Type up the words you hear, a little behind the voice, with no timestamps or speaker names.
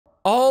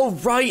All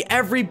right,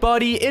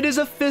 everybody, it is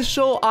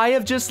official. I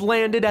have just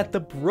landed at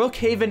the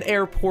Brookhaven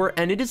Airport,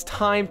 and it is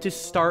time to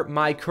start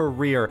my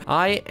career.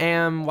 I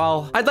am,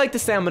 well, I'd like to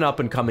say I'm an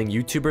up-and-coming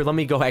YouTuber. Let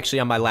me go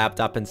actually on my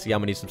laptop and see how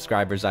many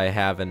subscribers I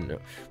have, and,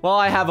 well,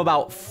 I have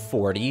about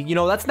 40. You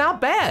know, that's not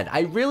bad.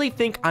 I really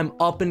think I'm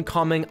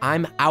up-and-coming.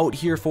 I'm out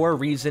here for a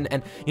reason,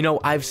 and, you know,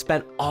 I've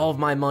spent all of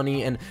my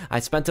money, and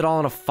I spent it all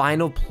on a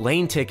final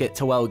plane ticket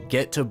to, well,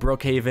 get to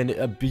Brookhaven,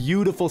 a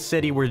beautiful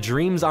city where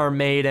dreams are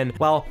made, and,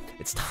 well,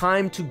 it's time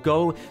to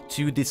go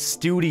to the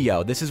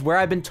studio. This is where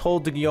I've been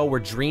told to go, where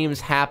dreams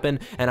happen,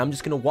 and I'm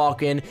just gonna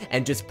walk in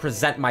and just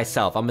present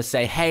myself. I'm gonna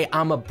say, hey,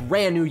 I'm a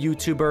brand new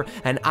YouTuber,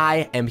 and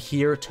I am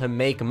here to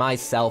make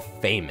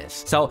myself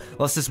famous. So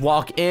let's just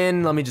walk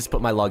in. Let me just put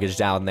my luggage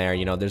down there.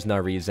 You know, there's no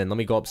reason. Let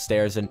me go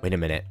upstairs and wait a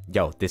minute.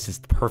 Yo, this is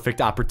the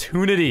perfect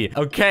opportunity.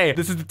 Okay,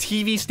 this is the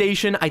TV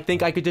station. I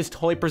think I could just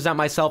totally present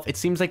myself. It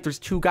seems like there's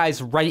two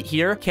guys right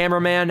here,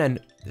 cameraman and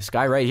this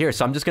guy right here.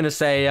 So I'm just gonna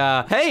say,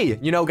 hey,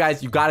 you know,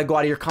 guys, you gotta go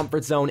out of your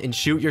comfort zone and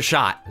shoot your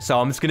shot. So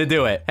I'm just gonna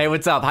do it. Hey,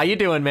 what's up? How you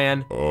doing,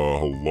 man?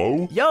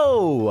 Hello?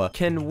 Yo,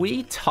 can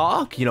we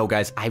talk? You know,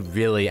 guys, I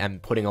really am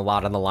putting a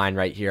lot on the line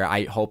right here.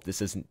 I hope this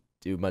isn't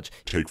too much.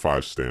 Take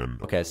 5, Stan.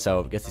 Okay,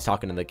 so I guess he's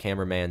talking to the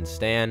cameraman,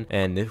 Stan.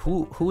 And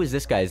who is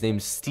this guy? His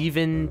name's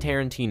Steven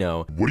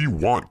Tarantino. What do you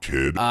want,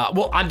 kid?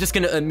 Well, I'm just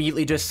gonna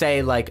immediately just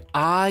say, like,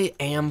 I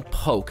am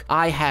Poke.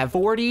 I have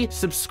 40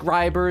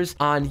 subscribers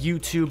on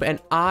YouTube, and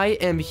I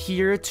am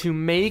here to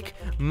make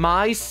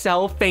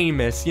myself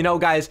famous. You know,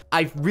 guys,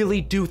 I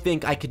really do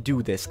think I could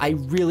do this. I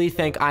really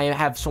think I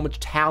have so much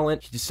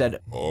talent. He just said,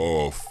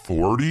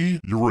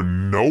 40? You're a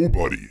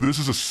nobody. This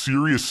is a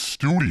serious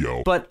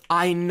studio. But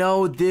I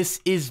know this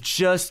is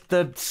just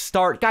the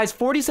start. Guys,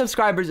 40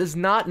 subscribers is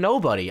not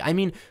nobody. I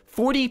mean,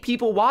 40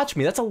 people watch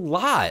me. That's a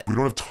lot. We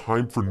don't have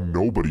time for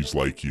nobodies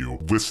like you.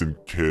 Listen,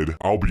 kid,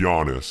 I'll be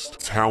honest.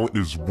 Talent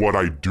is what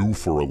I do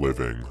for a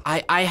living.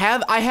 I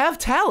have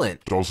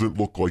talent. Doesn't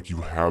look like you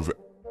have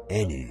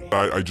any.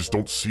 I just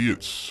don't see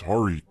it.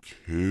 Sorry,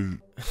 kid.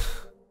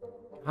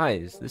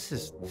 Guys, this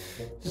is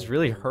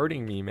really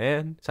hurting me,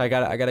 man. So I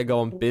gotta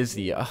go. I'm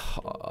busy.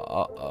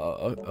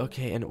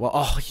 Okay, and well,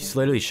 oh, he's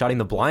literally shutting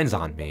the blinds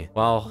on me.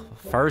 Well,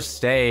 first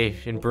day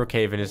in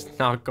Brookhaven is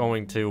not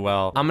going too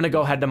well. I'm gonna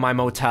go head to my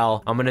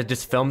motel. I'm gonna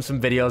just film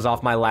some videos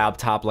off my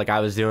laptop like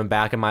I was doing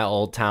back in my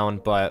old town.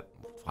 But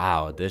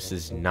wow, this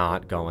is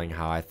not going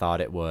how I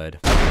thought it would.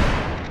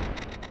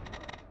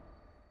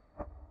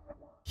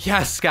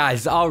 Yes,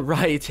 guys, all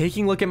right,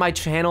 taking a look at my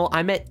channel,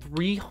 I'm at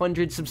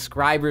 300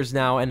 subscribers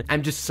now, and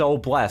I'm just so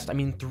blessed. I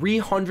mean,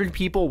 300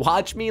 people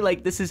watch me.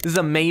 Like, this is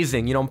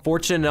amazing. You know, I'm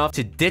fortunate enough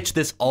to ditch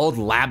this old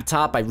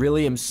laptop. I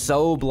really am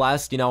so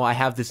blessed. You know, I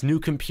have this new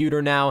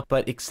computer now,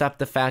 but except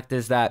the fact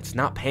is that it's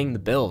not paying the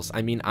bills.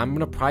 I mean, I'm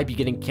gonna probably be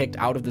getting kicked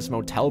out of this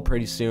motel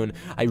pretty soon.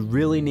 I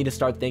really need to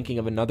start thinking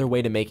of another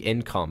way to make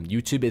income.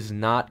 YouTube is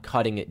not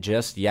cutting it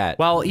just yet.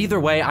 Well, either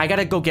way, I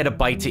gotta go get a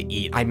bite to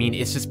eat. I mean,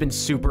 it's just been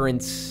super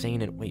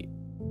insane. And wait,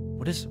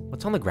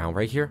 what's on the ground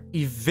right here?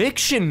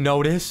 Eviction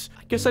notice?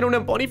 I guess I don't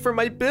have money for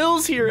my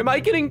bills here. Am I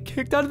getting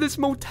kicked out of this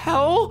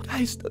motel?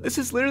 Guys, this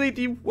is literally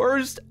the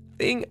worst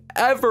thing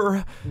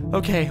ever.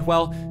 Okay,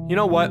 well, you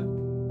know what?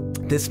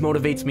 This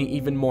motivates me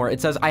even more. It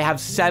says I have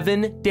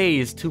 7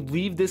 days to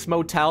leave this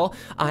motel.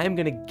 I am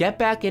gonna get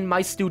back in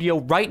my studio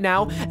right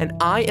now, and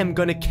I am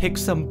gonna kick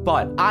some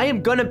butt. I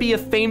am gonna be a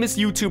famous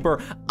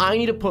YouTuber. I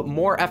need to put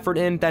more effort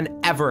in than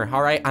ever,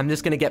 all right? I'm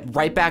just gonna get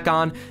right back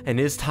on, and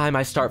it is time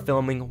I start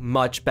filming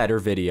much better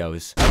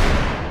videos.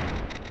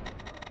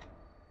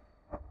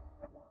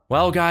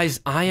 Well, guys,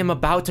 I am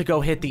about to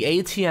go hit the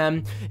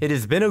ATM. It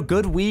has been a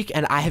good week,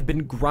 and I have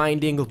been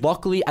grinding.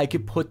 Luckily, I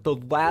could put the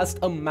last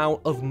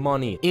amount of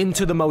money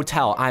into the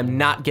motel. I'm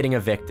not getting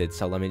evicted,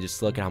 so let me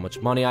just look at how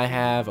much money I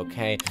have.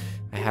 Okay,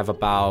 I have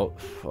about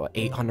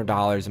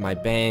 $800 in my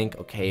bank.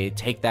 Okay,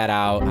 take that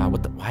out.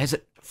 Why is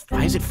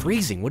it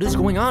freezing? What is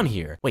going on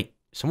here? Wait,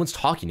 someone's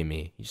talking to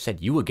me. You said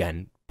you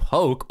again.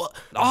 Poke?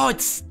 Oh,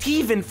 it's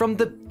Steven from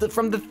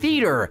the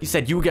theater. He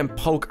said, you again,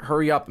 Poke,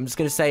 hurry up. I'm just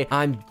gonna say,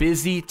 I'm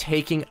busy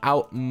taking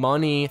out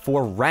money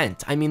for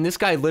rent. I mean, this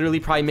guy literally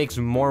probably makes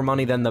more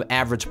money than the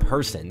average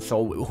person. So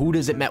what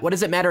does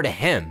it matter to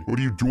him? What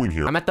are you doing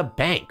here? I'm at the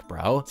bank,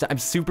 bro. So I'm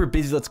super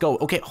busy. Let's go.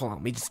 Okay, hold on.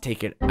 Let me just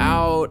take it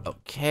out.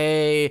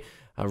 Okay.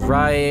 All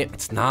right,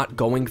 it's not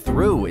going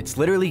through. It's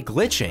literally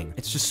glitching.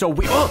 It's just so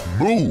weird. Oh!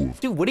 Move!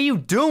 Dude, what are you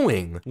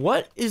doing?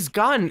 What has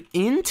gotten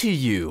into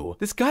you?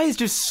 This guy is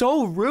just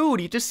so rude.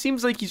 He just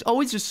seems like he's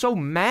always just so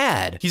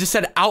mad. He just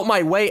said, out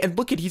my way, and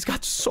look at, he's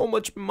got so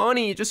much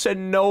money. He just said,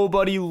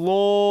 nobody,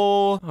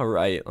 lol. All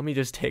right, let me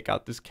just take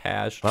out this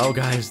cash. Well,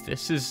 guys,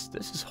 this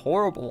is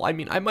horrible. I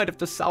mean, I might have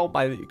to sell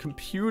my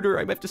computer.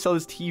 I might have to sell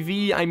this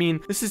TV. I mean,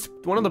 this is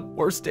one of the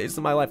worst days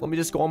of my life. Let me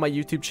just go on my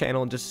YouTube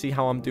channel and just see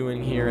how I'm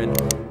doing here, and...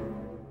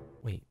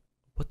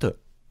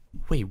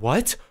 Wait,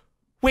 what?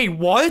 Wait,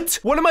 what?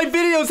 One of my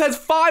videos has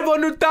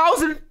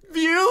 500,000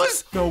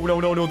 views?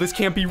 No, this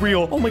can't be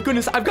real. Oh my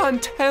goodness, I've gotten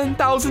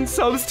 10,000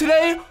 subs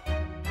today.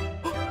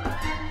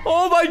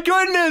 Oh my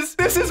goodness,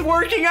 this is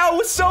working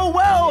out so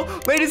well.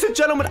 Ladies and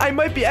gentlemen, I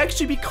might be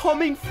actually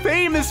becoming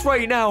famous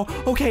right now.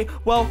 Okay,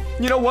 well,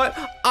 you know what?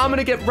 I'm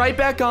gonna get right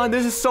back on.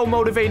 This is so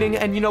motivating.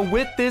 And you know,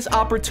 with this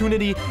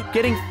opportunity,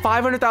 getting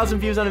 500,000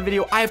 views on a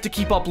video, I have to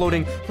keep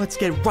uploading. Let's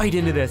get right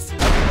into this.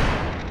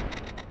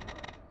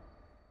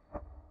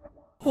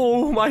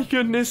 Oh my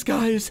goodness,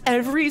 guys.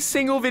 Every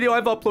single video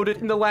I've uploaded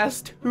in the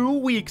last 2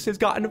 weeks has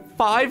gotten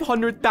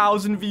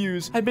 500,000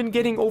 views. I've been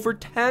getting over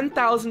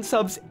 10,000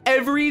 subs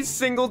every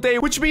single day,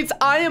 which means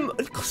I am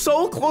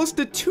so close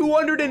to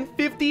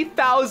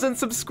 250,000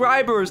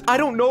 subscribers. I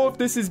don't know if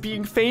this is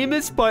being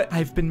famous, but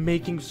I've been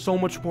making so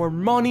much more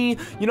money.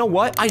 You know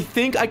what? I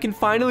think I can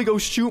finally go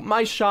shoot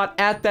my shot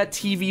at that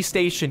TV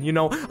station. You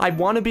know, I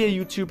want to be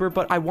a YouTuber,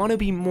 but I want to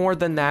be more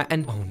than that.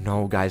 And oh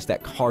no, guys,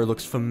 that car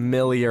looks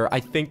familiar. I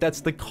think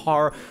that's the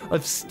car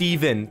of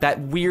Steven, that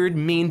weird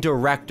mean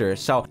director.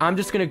 So I'm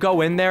just gonna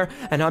go in there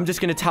and I'm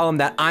just gonna tell him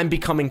that I'm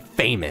becoming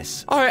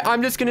famous. All right,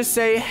 I'm just gonna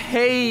say,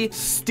 hey,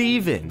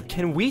 Steven,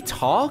 can we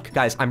talk?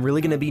 Guys, I'm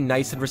really gonna be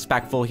nice and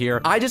respectful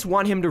here. I just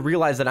want him to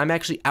realize that I'm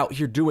actually out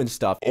here doing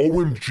stuff.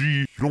 OMG,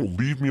 you don't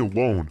leave me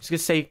alone. Just gonna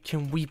say,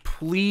 can we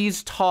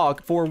please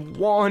talk for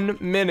 1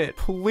 minute?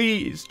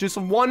 Please, just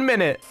 1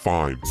 minute.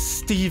 Fine.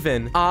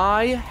 Steven,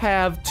 I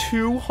have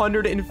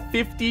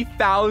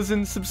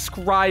 250,000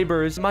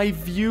 subscribers. My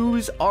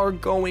views are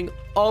going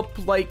up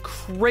like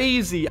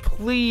crazy.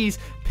 Please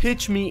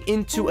pitch me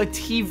into a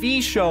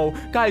TV show.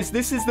 Guys,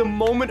 this is the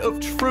moment of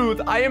truth.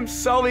 I am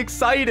so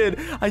excited.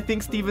 I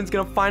think Steven's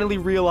gonna finally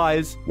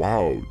realize.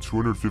 Wow,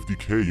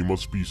 250K, you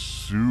must be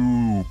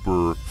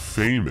super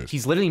famous.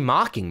 He's literally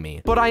mocking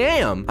me. But I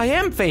am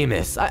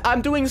famous.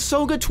 I'm doing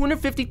so good.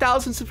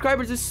 250,000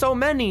 subscribers is so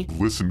many.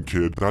 Listen,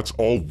 kid, that's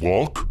all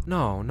luck?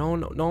 No,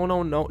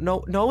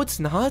 it's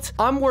not.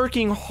 I'm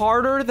working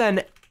harder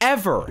than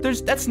ever.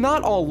 That's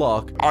not all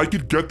luck. I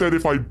could get that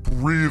if I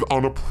breathe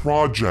on a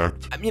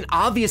project. I mean,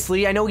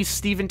 obviously, I know he's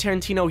Steven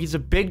Tarantino. He's a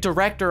big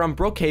director on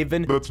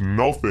Brookhaven. That's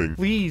nothing.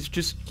 Please,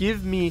 just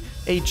give me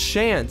a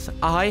chance.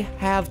 I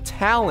have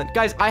talent.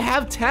 Guys, I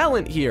have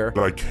talent here.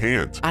 But I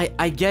can't.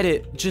 I get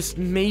it. Just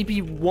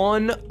maybe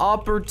one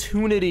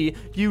opportunity.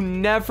 You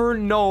never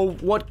know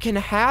what can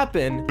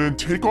happen. Then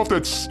take off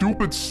that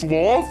stupid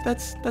sloth?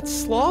 That's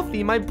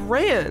Slothy, my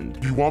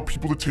brand. Do you want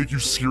people to take you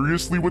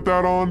seriously with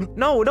that on?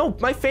 No,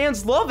 my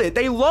fans love it.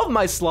 They love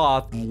my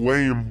sloth.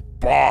 Lame.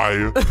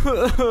 Bye.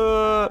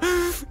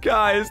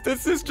 Guys,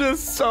 this is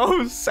just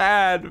so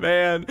sad,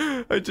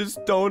 man. I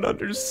just don't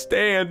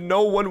understand.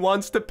 No one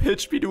wants to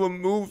pitch me to a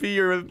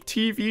movie or a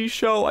TV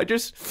show. I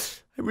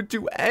would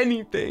do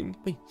anything.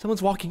 Wait,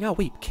 someone's walking out.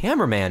 Wait,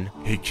 cameraman.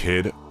 Hey,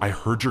 kid, I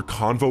heard your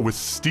convo with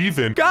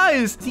Steven.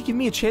 Guys, he gave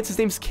me a chance. His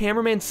name's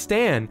Cameraman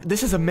Stan.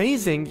 This is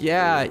amazing.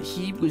 Yeah,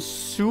 he was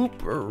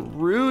super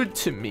rude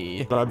to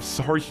me. But I'm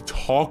sorry he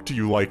talked to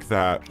you like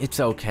that. It's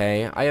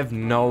okay. I have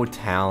no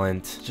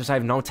talent. I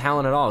have no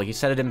talent at all. He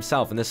said it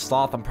himself. And this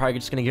sloth, I'm probably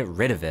just gonna get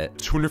rid of it.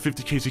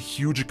 250K is a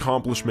huge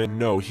accomplishment.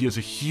 No, he has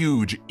a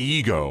huge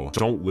ego.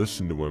 Don't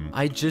listen to him.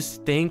 I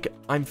just think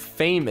I'm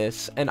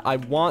famous and I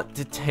want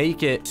to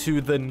take it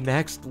to the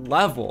next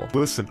level.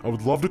 Listen, I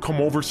would love to come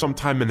over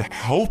sometime and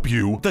help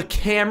you. The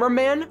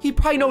cameraman? He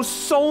probably knows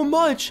so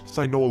much.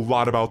 I know a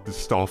lot about this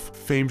stuff.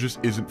 Fame just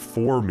isn't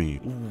for me.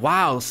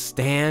 Wow,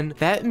 Stan.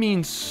 That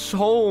means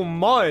so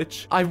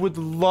much. I would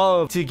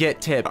love to get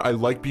tips. I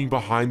like being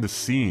behind the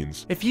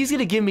scenes. If he's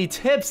gonna give me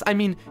tips, I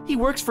mean, he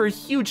works for a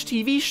huge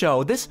TV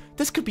show. This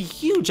could be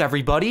huge,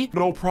 everybody.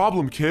 No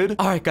problem, kid.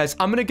 All right, guys,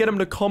 I'm gonna get him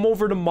to come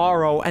over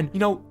tomorrow, and you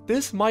know,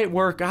 this might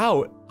work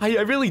out.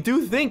 I really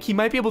do think he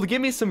might be able to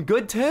give me some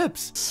good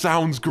tips.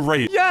 Sounds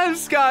great.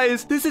 Yes,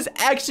 guys, this is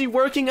actually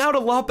working out a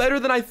lot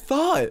better than I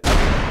thought.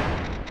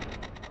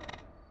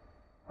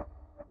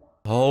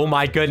 Oh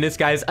my goodness,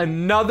 guys,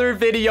 another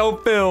video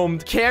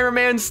filmed.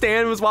 Cameraman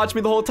Stan was watching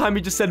me the whole time.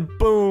 He just said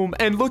boom,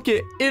 and look,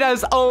 it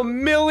has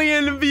 1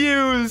 million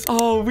views.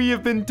 Oh, we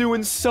have been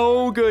doing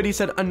so good. He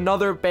said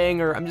another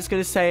banger. I'm just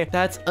gonna say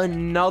that's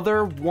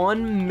another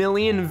 1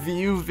 million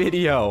view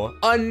video.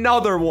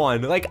 Another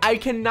one. Like, I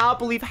cannot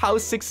believe how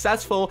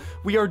successful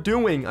we are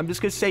doing. I'm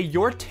just gonna say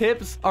your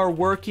tips are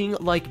working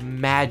like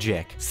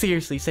magic.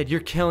 Seriously, he said you're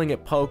killing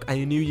it, Poke.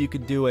 I knew you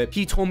could do it.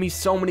 He told me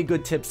so many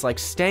good tips, like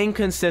staying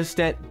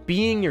consistent,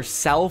 being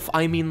yourself.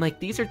 I mean, like,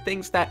 these are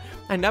things that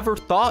I never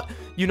thought,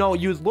 you know,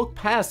 you'd look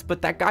past,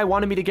 but that guy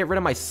wanted me to get rid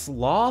of my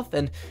sloth,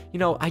 and, you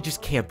know, I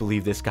just can't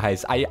believe this,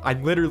 guys.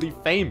 I'm literally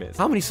famous.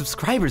 How many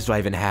subscribers do I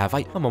even have?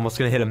 I'm almost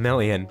gonna hit 1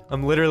 million.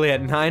 I'm literally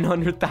at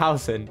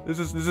 900,000. This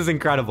is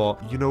incredible.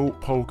 You know,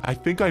 Poke, I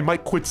think I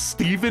might quit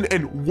Steven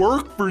and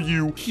work for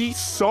you. He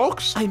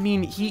sucks. I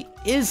mean, he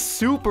is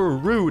super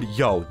rude.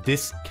 Yo,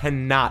 this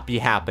cannot be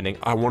happening.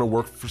 I want to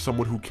work for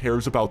someone who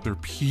cares about their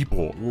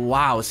people.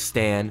 Wow,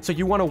 Stan. So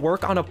you want to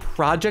work on a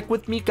project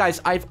with me?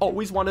 Guys, I've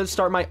always wanted to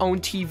start my own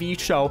TV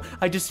show.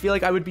 I just feel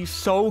like I would be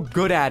so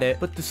good at it.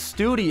 But the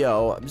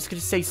studio, I'm just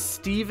gonna say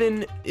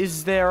Steven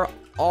is there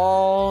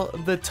all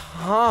the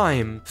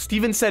time.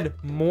 Steven said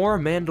more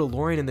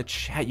Mandalorian in the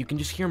chat. You can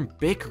just hear him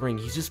bickering.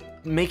 He's just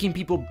making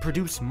people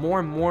produce more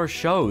and more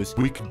shows.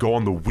 We could go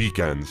on the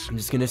weekends. I'm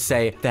just gonna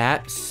say,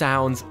 that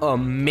sounds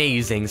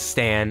amazing,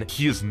 Stan.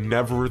 He is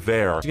never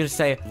there. I'm gonna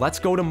say, let's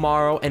go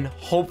tomorrow and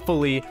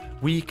hopefully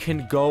we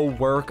can go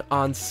work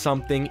on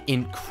something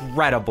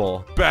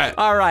incredible. Bet.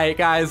 All right,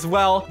 guys.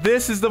 Well,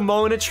 this is the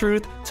moment of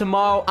truth.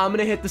 Tomorrow, I'm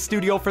gonna hit the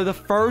studio for the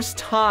first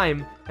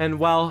time. And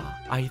well,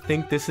 I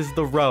think this is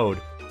the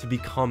road to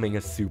becoming a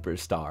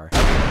superstar.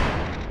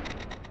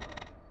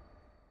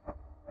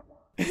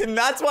 And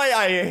that's why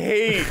I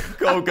hate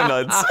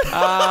coconuts.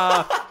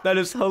 That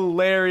is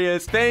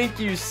hilarious. Thank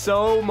you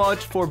so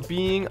much for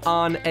being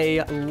on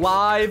a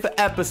live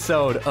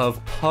episode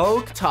of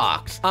Poke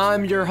Talks.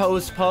 I'm your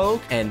host,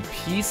 Poke, and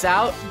peace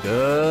out.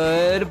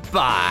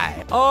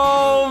 Goodbye.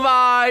 Oh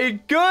my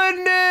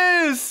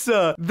goodness.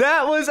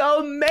 That was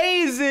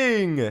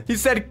amazing. He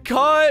said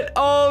cut.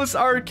 Oh,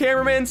 our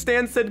cameraman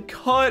Stan said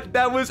cut.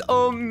 That was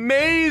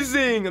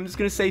amazing. I'm just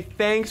gonna say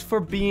thanks for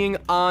being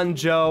on,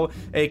 Joe,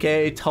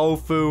 aka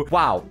Tofu.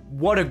 Wow,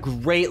 what a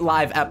great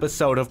live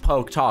episode of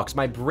Poke Talks,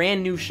 my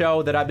brand new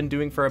show that I've been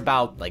doing for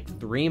about like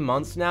 3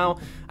 months now.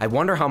 I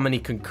wonder how many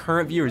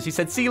concurrent viewers. He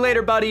said, see you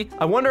later, buddy.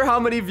 I wonder how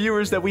many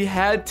viewers that we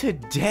had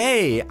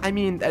today. I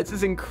mean, this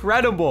is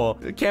incredible.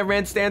 The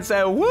cameraman Stan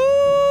said, woo!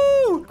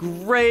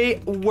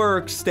 Great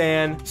work,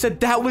 Stan. He said,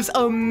 that was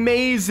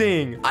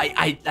amazing.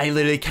 I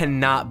literally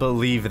cannot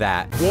believe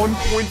that.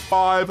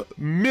 1.5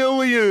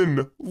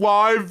 million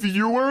live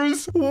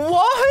viewers?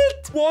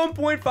 What?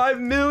 1.5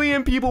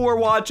 million people were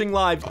watching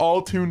live.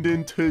 All tuned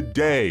in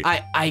today.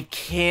 I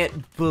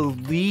can't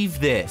believe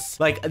this.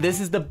 Like, this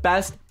is the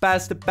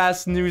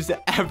best news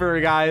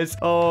ever, guys.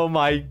 Oh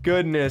my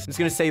goodness. I'm just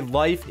gonna say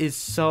life is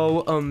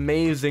so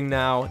amazing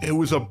now. It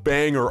was a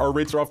banger. Our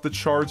rates are off the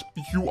charts.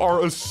 You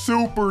are a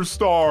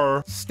superstar.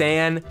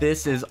 Stan,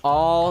 this is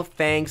all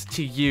thanks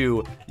to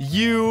you.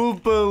 You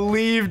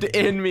believed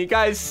in me.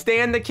 Guys,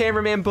 Stan the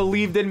cameraman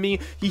believed in me.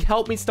 He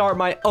helped me start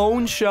my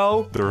own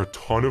show. There are a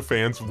ton of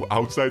fans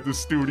outside the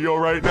studio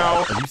right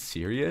now. Are you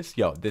serious?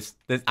 Yo, this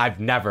I've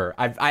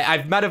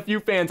met a few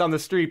fans on the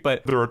street,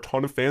 but there are a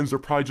ton of fans. They're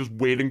probably just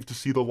waiting to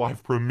see the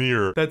live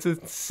premiere. That's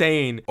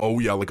insane. Oh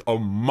yeah, like a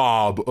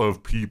mob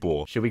of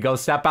people. Should we go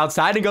step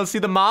outside and go see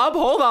the mob?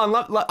 Hold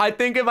on, I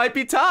think it might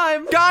be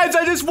time. Guys,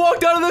 I just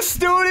walked out of the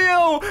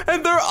studio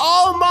and they're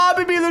all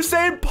mobbing me. They're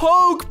saying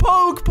poke,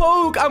 poke,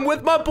 poke. I'm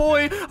with my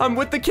boy. I'm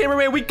with the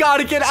cameraman. We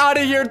gotta get out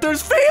of here.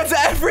 There's fans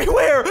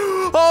everywhere.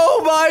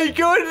 Oh my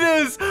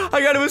goodness.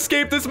 I gotta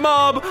escape this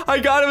mob. I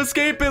gotta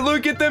escape it.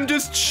 Look at them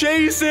just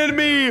chasing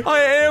me. I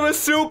am a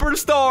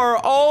superstar.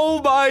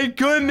 Oh my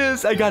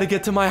goodness. I gotta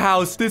get to my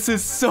house. This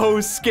is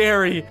so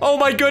scary. Oh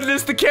my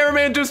goodness. The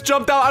cameraman just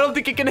jumped out. I don't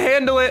think he can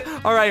handle it.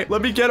 All right,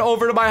 let me get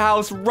over to my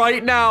house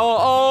right now.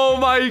 Oh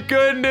my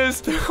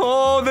goodness.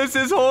 Oh, this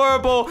is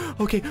horrible.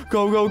 Okay,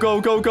 go, go, go,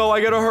 go, go.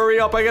 I gotta hurry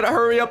up. I gotta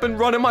hurry up and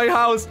run in my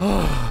house.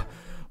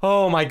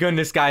 Oh my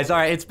goodness, guys. All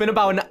right, it's been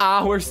about an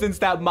hour since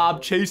that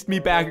mob chased me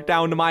back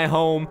down to my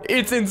home.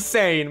 It's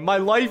insane. My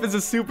life as a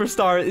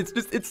superstar,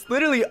 it's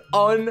literally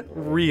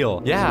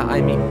unreal. Yeah,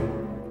 I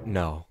mean,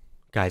 no.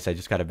 Guys, I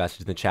just got a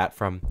message in the chat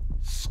from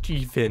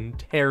Stephen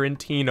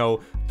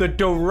Tarantino, the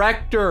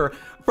director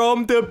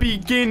from the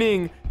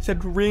beginning. He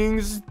said,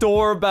 rings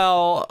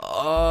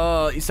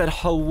doorbell. He said,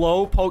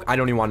 hello, Poke. I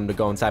don't even want him to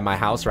go inside my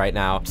house right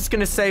now. I'm just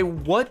gonna say,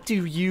 what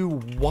do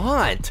you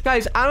want?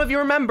 Guys, I don't know if you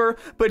remember,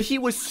 but he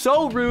was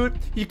so rude.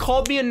 He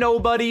called me a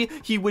nobody.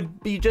 He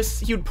would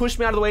push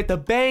me out of the way at the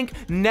bank,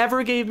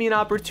 never gave me an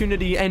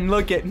opportunity. And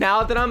look at,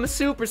 now that I'm a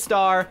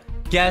superstar,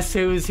 guess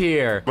who's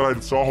here? But I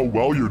saw how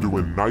well you're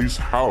doing. Nice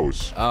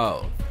house.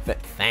 Oh,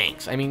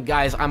 thanks. I mean,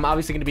 guys, I'm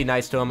obviously gonna be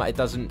nice to him. It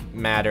doesn't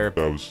matter.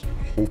 I was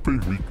hoping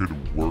we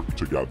could work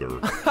together.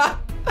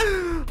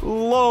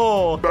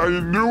 Lol. I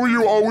knew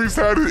you always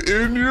had it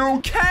in you.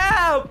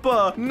 Cap!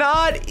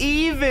 Not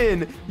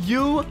even.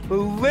 You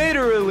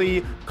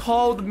literally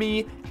called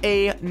me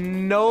a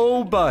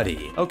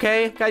nobody.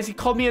 Okay, guys, he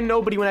called me a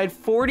nobody when I had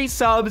 40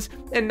 subs,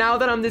 and now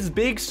that I'm this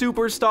big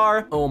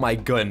superstar, oh my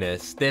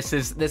goodness, this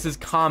is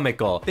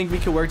comical. Think we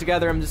could work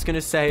together? I'm just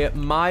gonna say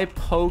my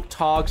Poke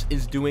Talks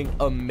is doing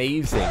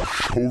amazing.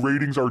 Show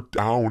ratings are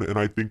down, and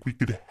I think we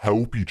could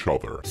help each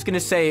other. Just gonna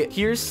say,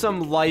 here's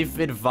some life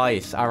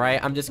advice. All right,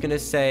 I'm just gonna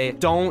say,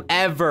 don't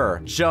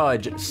ever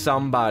judge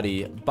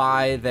somebody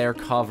by their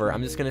cover.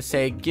 I'm just gonna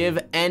say, give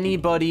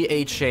anybody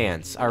a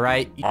chance. All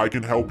right, I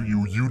can help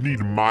you. You need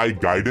my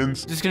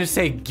guidance. Just gonna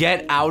say,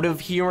 get out of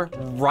here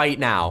right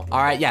now.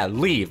 All right, yeah,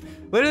 leave.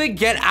 Literally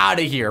get out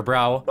of here,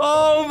 bro.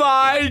 Oh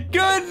my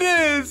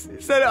goodness.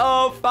 He said,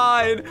 oh,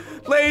 fine.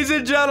 Ladies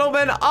and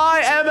gentlemen,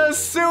 I am a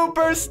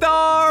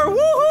superstar.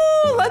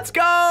 Woohoo, let's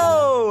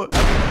go.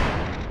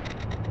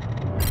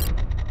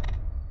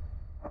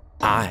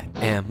 I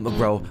am a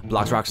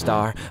Roblox rock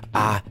star.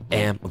 I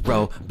am a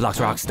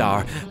Roblox rock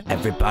star.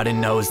 Everybody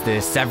knows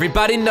this.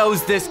 Everybody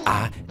knows this.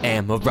 I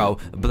am a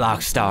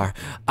Roblox star.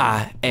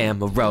 I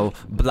am a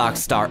Roblox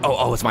star.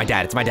 Oh, it's my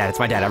dad. It's my dad. It's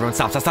my dad. Everyone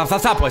stop,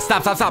 boys.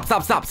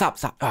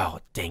 Stop. Oh,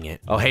 dang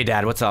it. Oh, hey,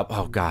 Dad. What's up?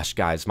 Oh, gosh,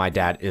 guys. My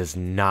dad is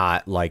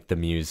not like the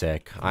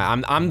music.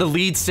 I'm the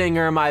lead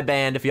singer of my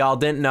band. If y'all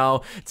didn't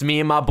know, it's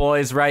me and my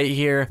boys right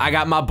here. I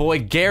got my boy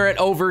Garrett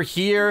over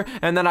here,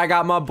 and then I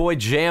got my boy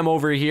Jam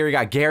over here. We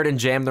got Garrett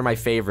and Jam. They're my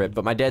favorite.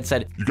 But my dad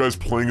said, "You guys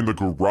playing in the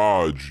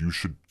garage, you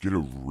should get a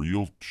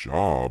real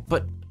job."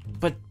 But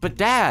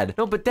Dad,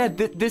 no, but Dad,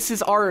 this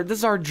is our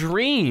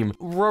dream.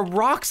 We're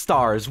rock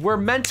stars. We're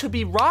meant to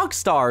be rock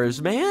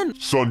stars, man.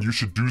 Son, you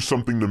should do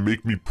something to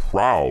make me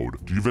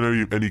proud. Do you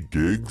have any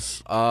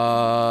gigs?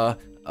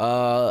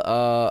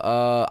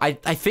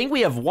 I think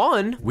we have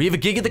one. We have a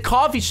gig at the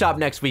coffee shop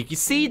next week. You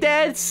see,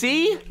 Dad?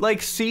 See?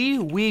 Like, see?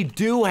 We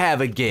do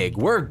have a gig.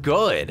 We're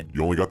good.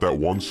 You only got that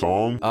one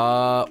song?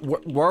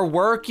 We're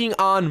working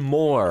on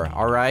more,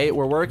 all right?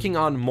 We're working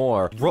on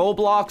more.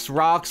 Roblox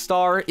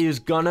Rockstar is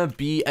gonna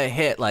be a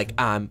hit. Like,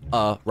 I'm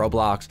a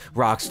Roblox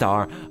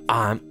Rockstar.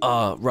 I'm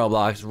a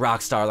Roblox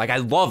Rockstar. Like, I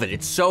love it.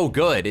 It's so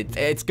good.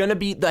 It's gonna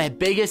be the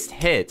biggest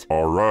hit.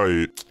 All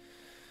right.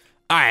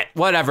 All right,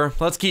 whatever.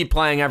 Let's keep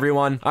playing,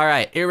 everyone. All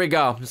right, here we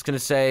go. I'm just gonna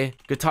say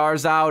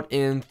guitars out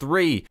in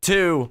 3,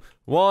 2,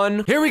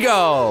 1. Here we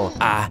go.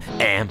 I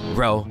am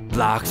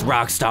Roblox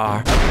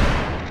Rockstar.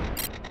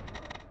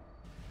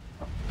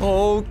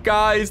 Oh,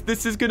 guys,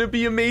 this is gonna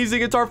be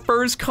amazing. It's our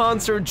first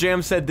concert.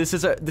 Jam said this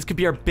could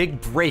be our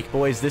big break,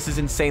 boys. This is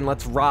insane.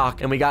 Let's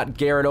rock. And we got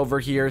Garrett over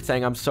here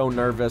saying, I'm so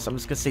nervous. I'm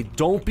just gonna say,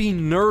 don't be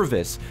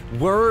nervous.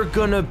 We're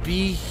gonna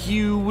be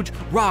huge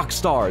rock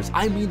stars.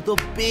 I mean,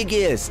 the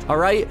biggest. All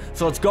right,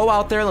 so let's go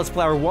out there. Let's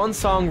play our one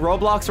song,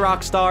 Roblox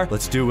Rockstar.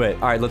 Let's do it.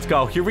 All right, let's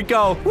go. Here we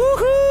go.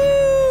 Woohoo!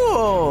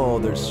 Oh,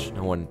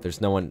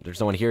 there's no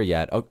one here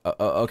yet. Oh,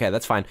 okay,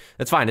 that's fine.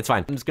 It's fine.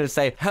 I'm just gonna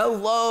say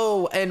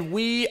hello, and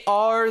we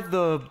are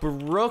the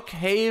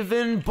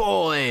Brookhaven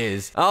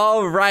boys.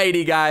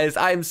 Alrighty, guys,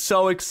 I'm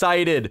so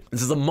excited.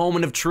 This is a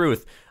moment of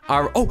truth.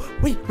 Oh,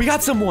 wait, we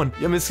got someone.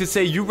 I'm just gonna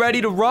say, you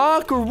ready to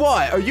rock or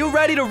what? Are you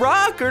ready to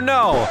rock or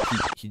no?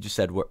 He just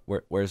said,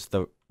 where's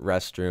the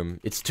restroom?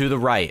 It's to the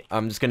right.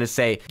 I'm just gonna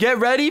say, get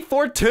ready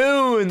for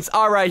tunes.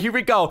 All right, here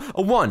we go.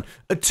 A 1,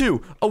 a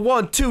 2, a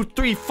 1, 2,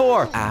 3,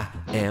 4. I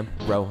am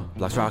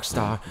Roblox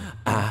Rockstar.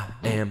 I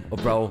am a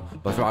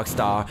Roblox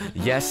Rockstar.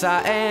 Yes,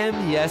 I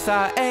am. Yes,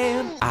 I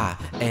am. I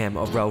am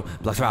a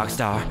Roblox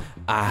Rockstar.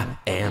 I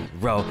am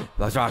Roblox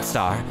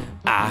Rockstar.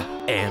 I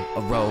am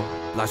a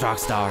Roblox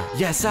Rockstar.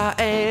 Yes, I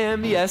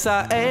am. Yes,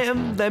 I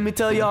am. Let me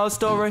tell y'all a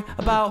story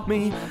about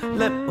me.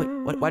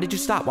 Wait, why did you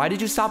stop? Why did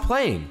you stop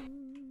playing?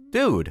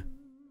 Dude.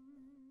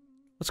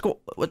 Let's go.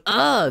 What?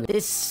 Ugh,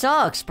 this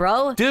sucks,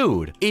 bro.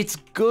 Dude, it's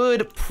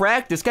good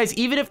practice. Guys,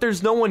 even if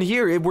there's no one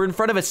here, we're in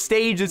front of a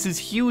stage. This is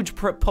huge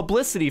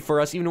publicity for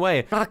us, even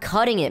away. Not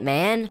cutting it,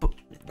 man.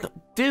 But,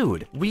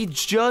 dude, we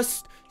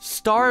just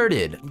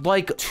started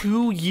like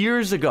 2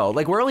 years ago.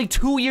 Like, we're only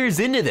 2 years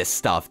into this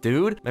stuff,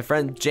 dude. My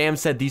friend Jam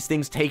said these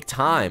things take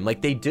time.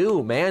 Like, they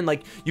do, man.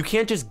 Like, you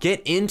can't just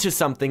get into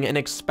something and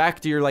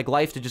expect your like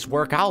life to just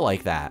work out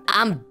like that.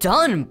 I'm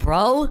done,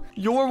 bro.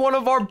 You're one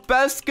of our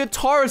best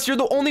guitarists. You're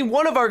the only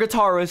one of our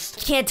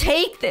guitarists. Can't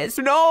take this.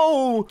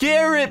 No,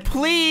 Garrett,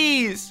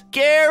 please.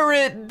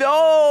 Garrett,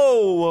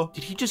 no.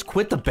 Did he just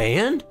quit the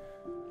band?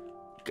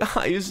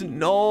 Guys,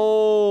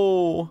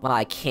 no. Well,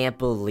 I can't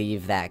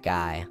believe that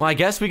guy. Well, I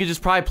guess we could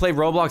just probably play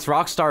Roblox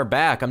Rockstar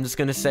back. I'm just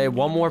gonna say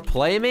one more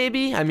play,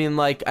 maybe? I mean,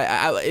 like,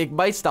 it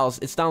might style.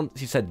 It's down.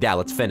 He said, yeah,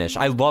 let's finish.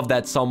 I love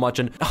that so much.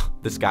 And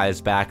this guy is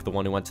back, the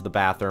one who went to the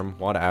bathroom,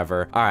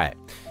 whatever. All right,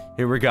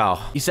 here we go.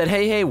 He said,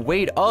 hey,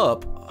 wait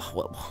up.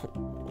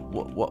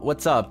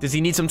 What's up? Does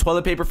he need some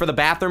toilet paper for the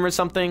bathroom or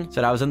something?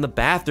 Said I was in the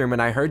bathroom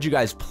and I heard you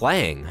guys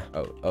playing.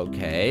 Oh,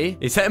 okay.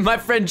 He said, my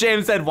friend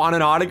Jam said, want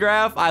an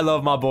autograph? I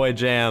love my boy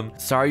Jam.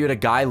 Sorry you had a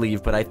guy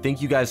leave, but I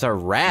think you guys are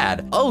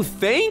rad. Oh,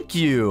 thank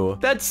you.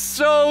 That's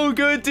so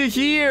good to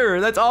hear.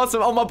 That's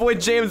awesome. Oh, my boy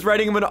Jam's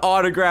writing him an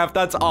autograph.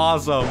 That's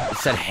awesome. He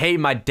said, hey,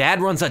 my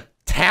dad runs a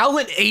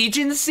talent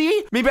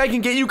agency. Maybe I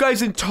can get you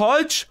guys in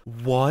touch.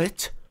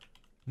 What?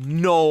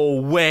 No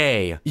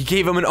way. You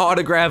gave him an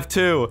autograph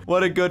too.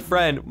 What a good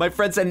friend. My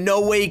friend said,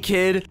 no way,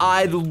 kid.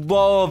 I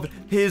love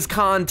his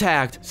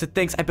contact. Said,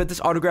 thanks. I bet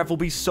this autograph will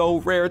be so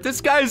rare.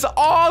 This guy's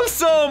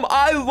awesome.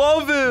 I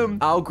love him.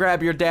 I'll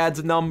grab your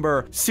dad's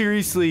number.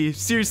 Seriously,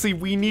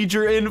 we need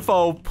your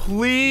info,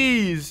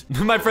 please.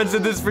 My friend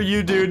said this for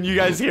you, dude. And you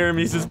guys hear him.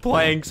 He's just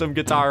playing some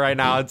guitar right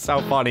now. It's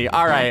so funny.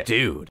 All right,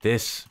 dude,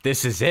 this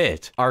is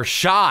it. Our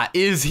shot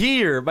is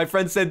here. My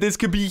friend said this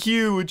could be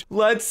huge.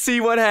 Let's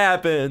see what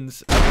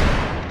happens.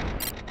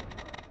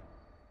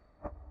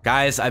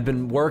 Guys, I've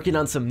been working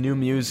on some new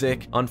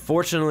music.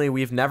 Unfortunately,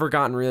 we've never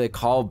gotten really a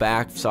call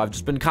back, so I've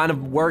just been kind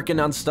of working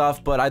on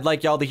stuff, but I'd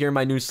like y'all to hear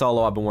my new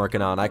solo I've been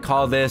working on. I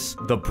call this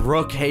the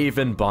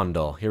Brookhaven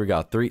Bundle. Here we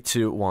go. 3,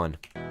 2, 1.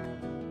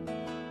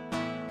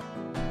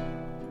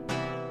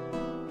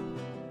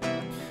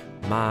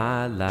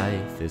 My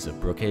life is a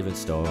Brookhaven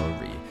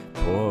story,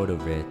 poor to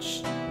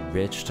rich,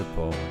 rich to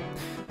poor.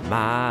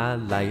 My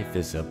life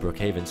is a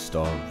Brookhaven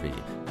story,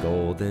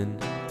 golden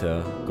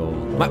to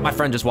gold. My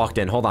friend just walked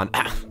in. Hold on.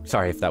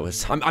 Sorry if that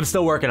was... I'm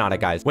still working on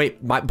it, guys.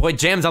 Wait, my boy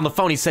Jam's on the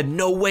phone. He said,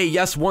 no way.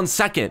 Yes, 1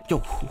 second. Yo,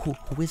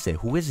 who is it?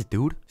 Who is it,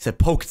 dude? He said,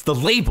 Poke, it's the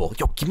label.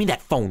 Yo, give me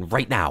that phone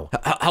right now.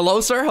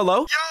 Hello, sir? Hello?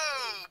 Yo,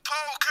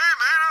 Poke, hey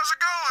man, how's it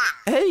going?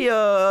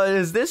 Hey,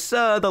 is this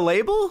the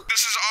label?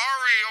 This is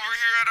Ari over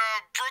here at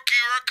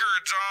Brookie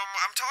Records.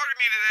 I'm talking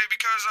to you today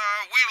because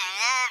we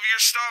love your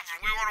stuff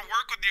and we want to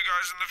work with you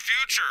guys in the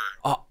future.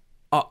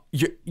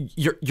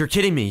 You're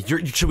kidding me.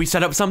 Should we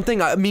set up something?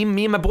 Me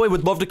and my boy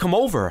would love to come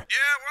over.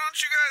 Yeah, why don't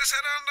you guys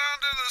head on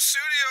down to the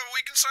studio?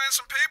 We can sign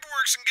some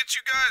paperwork and get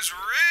you guys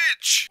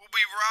rich. We'll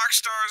be rock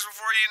stars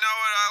before you know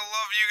it. I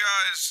love you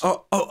guys.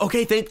 Oh,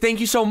 okay. Thank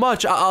you so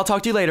much. I'll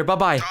talk to you later.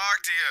 Bye-bye.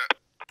 Talk to you.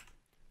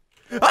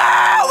 Oh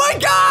my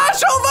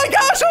gosh! Oh my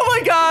gosh! Oh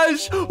my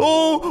gosh!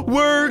 Oh,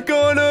 we're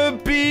gonna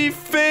be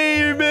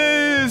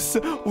famous!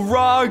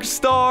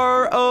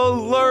 Rockstar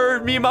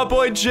alert! Me and my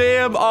boy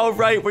Jam. All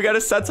right, we gotta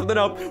set something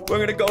up. We're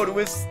gonna go to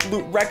his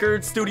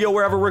record studio,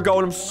 wherever we're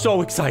going. I'm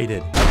so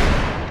excited.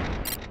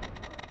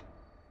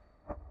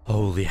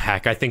 Holy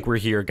heck, I think we're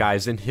here,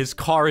 guys, and his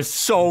car is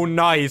so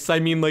nice. I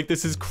mean, like,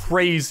 this is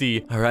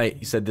crazy. All right,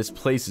 he said this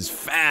place is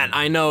fat.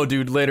 I know,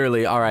 dude,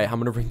 literally. All right, I'm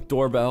gonna ring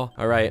doorbell.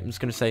 All right, I'm just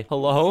gonna say,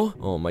 hello?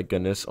 Oh my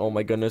goodness, oh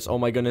my goodness, oh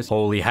my goodness.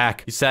 Holy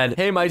heck. He said,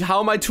 hey, how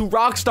are my 2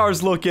 rock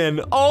stars looking?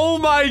 Oh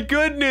my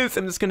goodness.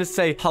 I'm just gonna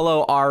say,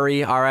 hello,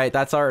 Ari. All right,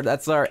 that's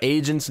our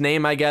agent's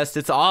name, I guess.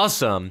 It's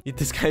awesome.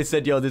 This guy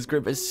said, yo, this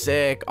group is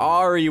sick.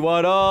 Ari,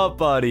 what up,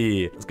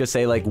 buddy? I was gonna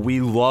say, like,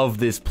 we love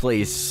this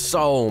place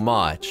so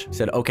much. He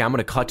said, okay, I'm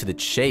gonna cut to the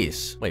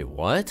chase. Wait,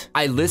 what?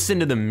 I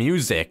listened to the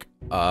music.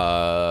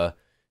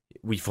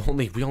 We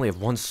only have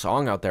 1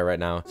 song out there right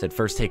now. It said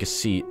first take a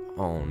seat.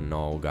 Oh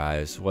no,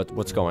 guys.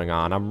 What's going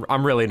on?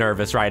 I'm really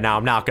nervous right now.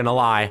 I'm not gonna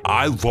lie.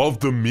 I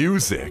love the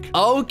music.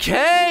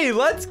 Okay,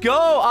 let's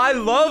go. I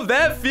love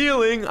that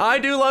feeling. I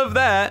do love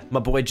that. My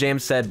boy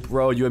James said,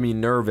 bro, you had me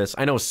nervous.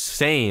 I know,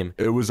 same.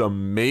 It was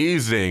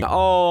amazing.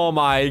 Oh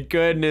my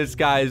goodness,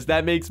 guys.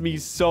 That makes me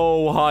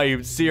so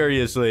hyped.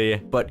 Seriously.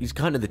 But he's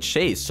cutting to the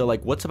chase. So,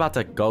 like, what's about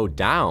to go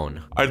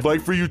down? I'd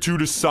like for you 2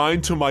 to sign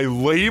to my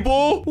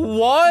label.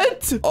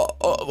 What?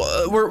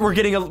 We're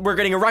getting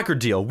a record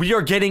deal. We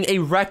are getting a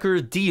record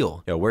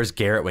deal. Yo, where's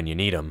Garrett when you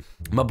need him?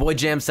 My boy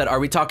Jam said, are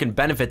we talking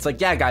benefits? Like,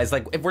 yeah, guys,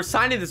 like, if we're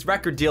signing this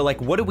record deal, like,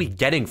 what are we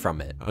getting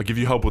from it? I'll give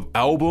you help with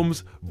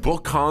albums,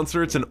 book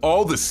concerts, and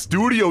all the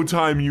studio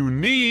time you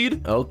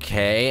need.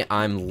 Okay,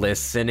 I'm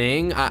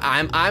listening.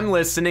 I'm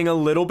listening a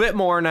little bit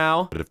more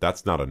now. But if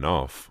that's not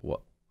enough.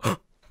 What?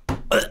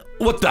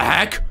 What the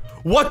heck?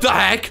 What the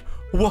heck?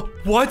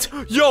 What?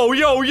 Yo,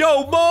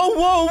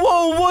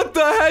 whoa, what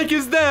the heck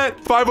is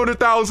that?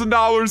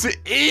 $500,000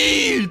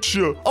 each!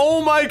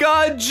 Oh my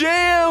god,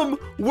 Jam!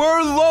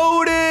 We're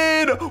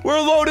loaded! We're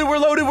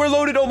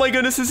loaded! Oh my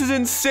goodness, this is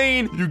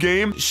insane! You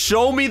game?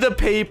 Show me the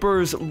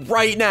papers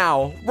right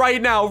now!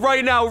 Right now!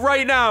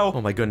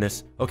 Oh my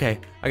goodness. Okay,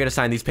 I gotta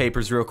sign these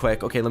papers real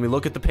quick. Okay, let me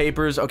look at the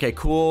papers. Okay,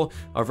 cool.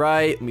 All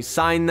right, let me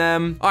sign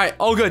them. All right,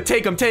 all good.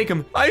 Take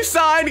them. I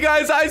signed,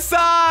 guys. I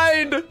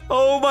signed!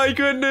 Oh my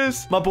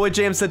goodness. My boy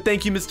Jam said,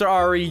 thank you, Mr.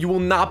 Ari. You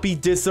will not be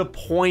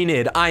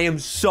disappointed. I am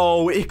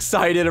so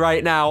excited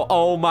right now.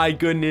 Oh my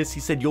goodness. He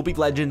said, you'll be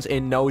legends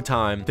in no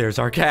time. There's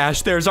our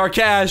cash.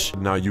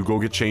 Now you go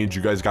get changed.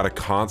 You guys got a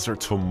concert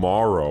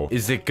tomorrow.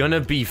 Is it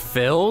gonna be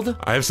filled?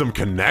 I have some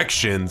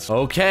connections.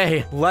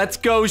 Okay, let's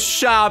go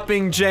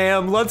shopping,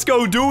 Jam. Let's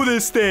go do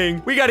this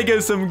thing. We gotta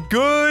get some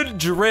good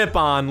drip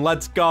on.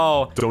 Let's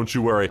go. Don't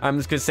you worry. I'm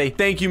just gonna say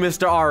thank you,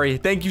 Mr. Ari.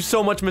 Thank you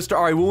so much, Mr.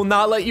 Ari. We will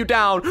not let you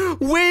down.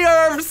 We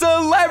are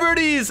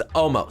celebrities.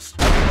 Almost.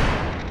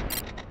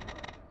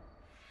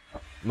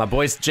 My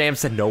boys Jam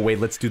said, no way,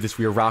 let's do this.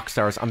 We are rock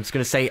stars. I'm just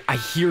gonna say, I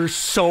hear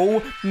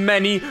so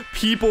many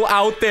people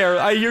out there.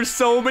 I hear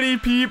so many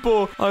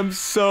people. I'm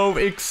so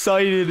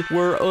excited.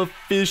 We're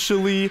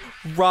officially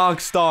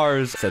rock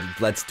stars. I said,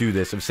 let's do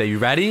this. I'm saying, you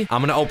ready?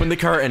 I'm gonna open the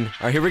curtain.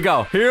 All right, here we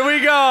go.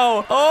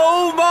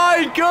 Oh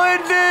my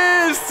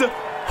goodness.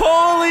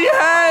 Holy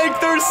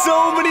heck, there's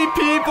so many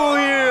people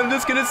here. I'm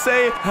just gonna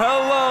say,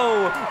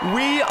 hello.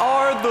 We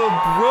are the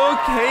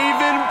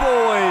Brookhaven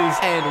boys,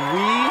 and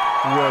we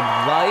would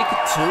like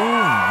to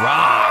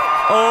rock.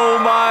 Oh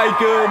my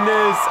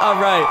goodness. All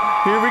right,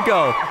 here we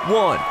go.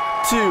 1,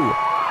 2,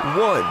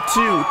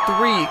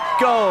 3,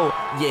 go.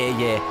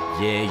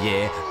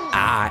 Yeah.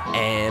 I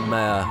am,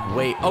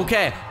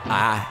 okay.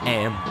 I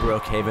am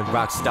Brookhaven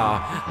Rockstar.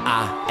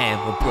 I am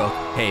a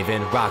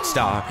Brookhaven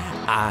Rockstar.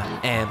 I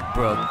am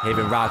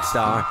Brookhaven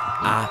Rockstar.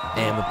 I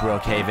am a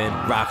Brookhaven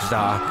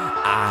Rockstar.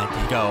 I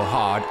go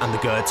hard on the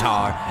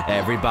guitar.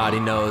 Everybody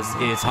knows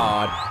it's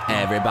hard.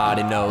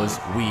 Everybody knows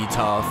we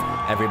tough.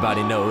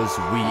 Everybody knows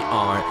we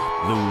aren't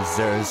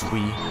losers. We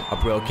are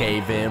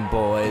Brookhaven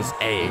boys.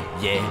 Hey,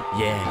 yeah.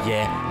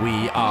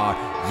 We are.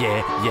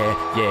 Yeah.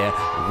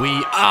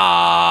 We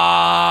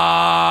are.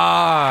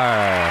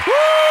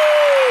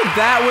 Woo!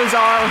 that was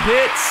our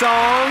hit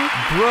song,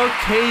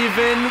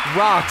 Brookhaven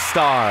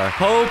Rockstar.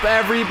 Hope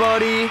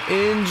everybody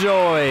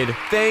enjoyed.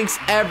 Thanks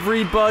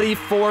everybody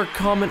for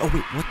coming. Oh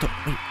wait, what the?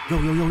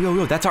 Wait,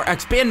 yo, that's our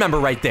ex-band member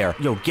right there.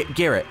 Yo,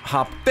 Garrett,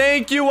 hop.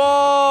 Thank you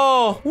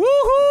all.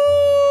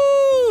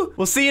 Woohoo!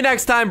 We'll see you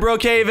next time,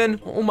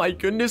 Brookhaven. Oh my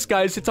goodness,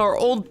 guys, it's our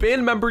old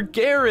band member,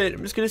 Garrett.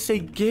 I'm just gonna say,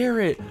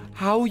 Garrett,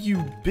 how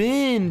you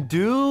been,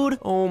 dude?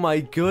 Oh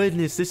my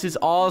goodness, this is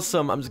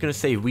awesome. I'm just gonna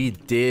say we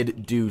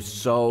did do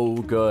so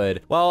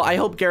good. Well, I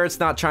hope Garrett's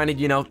not trying to,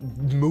 you know,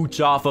 mooch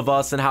off of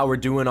us and how we're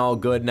doing all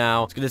good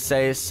now. I was gonna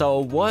say, so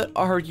what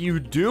are you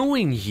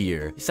doing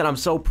here? He said, I'm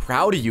so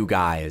proud of you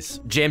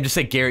guys. Jam just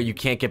said, Garrett, you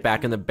can't get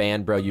back in the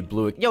band, bro. You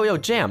blew it. Yo,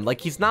 Jam,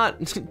 like he's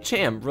not.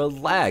 Jam,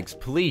 relax,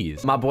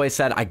 please. My boy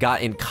said, I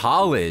got in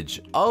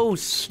college. Oh,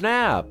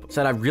 snap.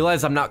 Said, I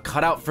realized I'm not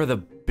cut out for the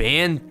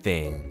band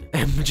thing.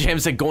 And Jam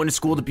said, going to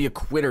school to be a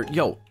quitter.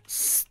 Yo,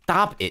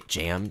 stop it,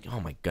 Jam. Oh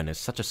my goodness,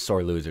 such a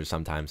sore loser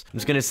sometimes. I'm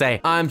just gonna say,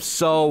 I'm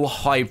so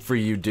hyped for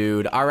you,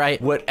 dude. All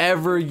right,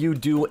 whatever you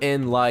do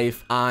in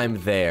life,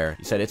 I'm there.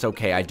 He said, it's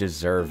okay, I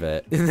deserve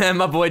it. And then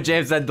my boy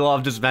James said,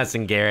 love just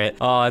messing Garrett.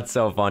 Oh, it's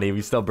so funny.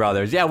 We still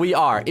brothers. Yeah, we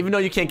are. Even though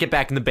you can't get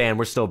back in the band,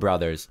 we're still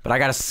brothers. But I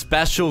got a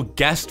special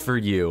guest for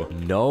you.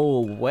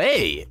 No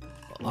way.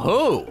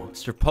 Oh,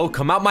 Mr. Poe,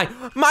 come out. My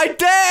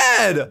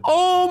dad!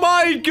 Oh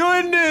my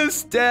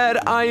goodness, Dad,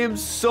 I am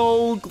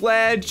so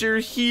glad you're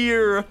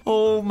here.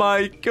 Oh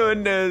my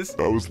goodness.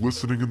 I was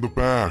listening in the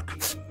back.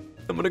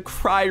 I'm gonna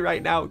cry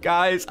right now,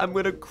 guys. I'm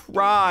gonna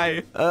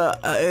cry.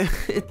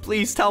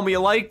 Please tell me you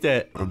liked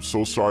it. I'm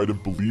so sorry I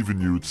didn't believe in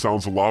you. It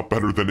sounds a lot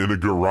better than in a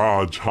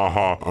garage.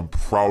 Haha. I'm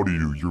proud of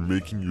you. You're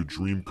making your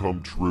dream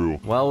come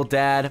true. Well,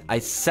 Dad, I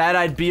said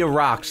I'd be a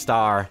rock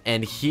star,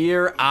 and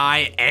here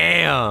I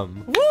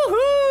am.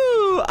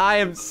 Woohoo! I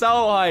am so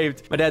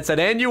hyped. My dad said,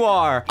 and you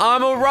are.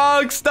 I'm a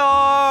rock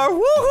star.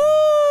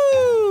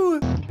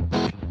 Woohoo!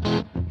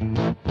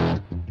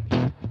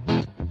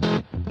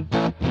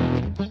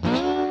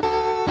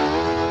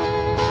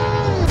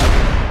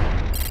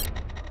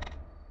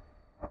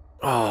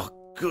 Oh,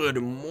 good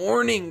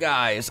morning,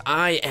 guys.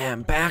 I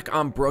am back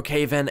on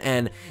Brookhaven,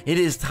 and it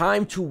is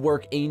time to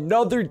work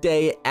another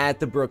day at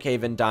the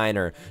Brookhaven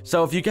Diner.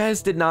 So if you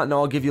guys did not know,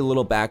 I'll give you a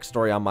little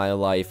backstory on my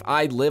life.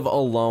 I live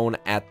alone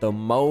at the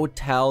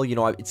motel. You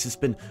know, it's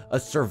just been a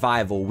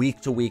survival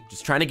week to week,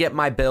 just trying to get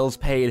my bills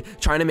paid,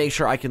 trying to make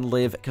sure I can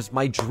live, because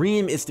my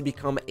dream is to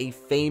become a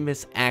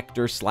famous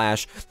actor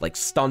slash like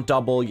stunt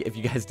double. If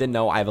you guys didn't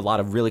know, I have a lot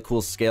of really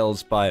cool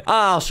skills, but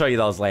I'll show you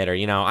those later.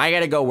 You know, I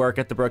gotta go work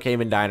at the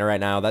Brookhaven Diner right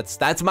now.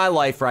 That's my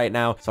life right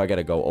now. So I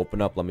gotta go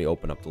open up. Let me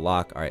open up the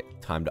lock. All right,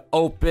 time to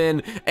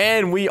open.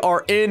 And we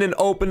are in and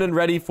open and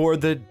ready for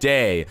the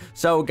day.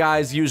 So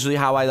guys, usually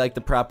how I like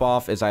to prep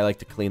off is I like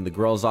to clean the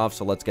grills off.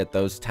 So let's get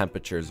those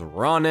temperatures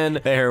running.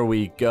 There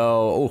we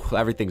go. Oh,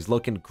 everything's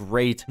looking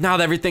great. Now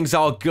that everything's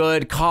all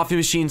good, coffee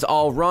machine's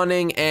all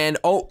running. And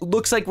oh,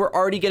 looks like we're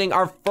already getting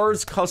our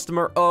first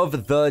customer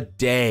of the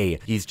day.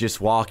 He's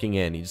just walking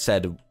in. He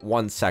said,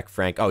 1 sec,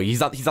 Frank. Oh,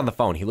 he's on the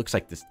phone. He looks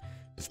like this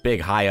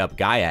big high up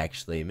guy,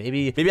 actually.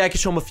 Maybe I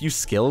could show him a few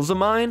skills of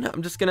mine.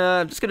 I'm just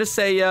gonna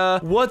say,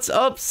 what's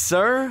up,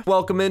 sir?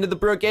 Welcome into the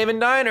Brookhaven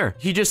Diner.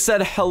 He just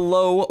said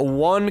hello,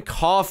 1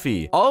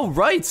 coffee. All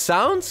right,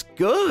 sounds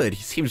good.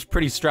 He seems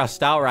pretty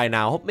stressed out right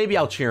now. Maybe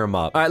I'll cheer him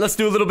up. All right, let's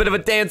do a little bit of a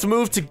dance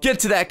move to get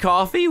to that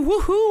coffee.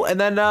 Woohoo!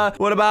 And then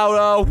what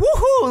about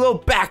woohoo, a little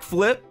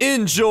backflip.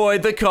 Enjoy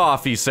the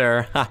coffee,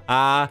 sir.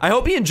 Haha. I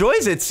hope he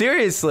enjoys it.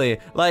 Seriously,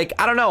 like,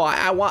 I don't know.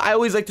 I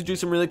always like to do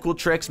some really cool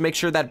tricks, make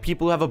sure that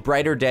people who have a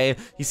brighter day.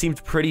 He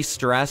seemed pretty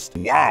stressed.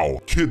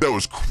 Wow, kid, that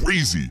was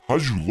crazy.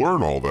 How'd you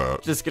learn all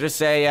that? Just gonna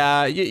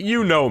say,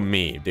 you know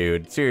me,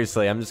 dude.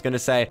 Seriously, I'm just gonna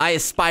say, I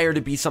aspire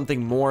to be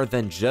something more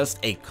than just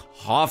a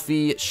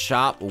coffee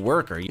shop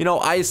worker. You know,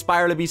 I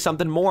aspire to be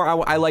something more.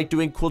 I like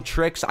doing cool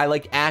tricks. I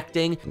like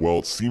acting. Well,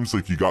 it seems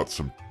like you got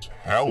some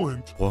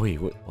talent.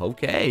 Whoa,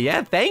 okay,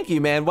 yeah, thank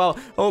you, man. Well,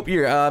 hope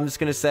you're, I'm just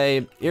gonna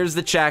say, here's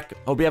the check.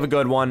 Hope you have a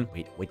good one.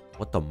 Wait,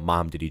 what the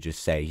mom did he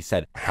just say? He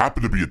said, I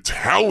happen to be a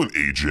talent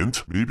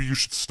agent. Maybe you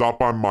should stop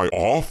by my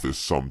office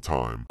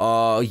sometime.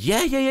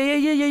 Yeah,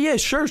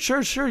 sure.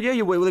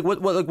 Yeah, wait,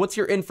 what's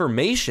your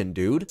information,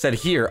 dude? Said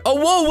here. Oh,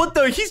 whoa, what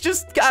the? He's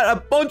just got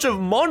a bunch of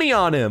money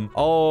on him.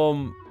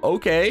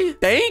 Okay.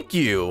 Thank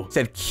you.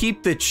 Said,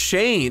 keep the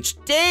change.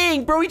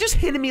 Dang, bro, he just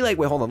hit me like,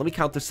 wait, hold on. Let me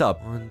count this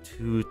up. 1,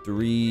 2,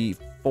 3,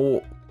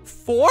 4.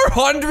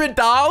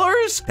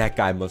 $400? That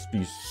guy must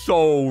be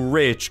so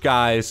rich,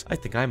 guys. I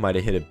think I might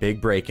have hit a big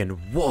break, and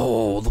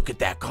whoa, look at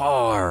that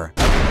car.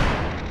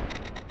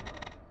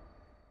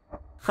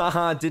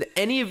 Haha, did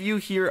any of you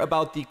hear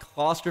about the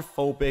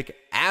claustrophobic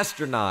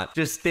astronaut.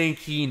 Just think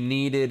he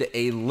needed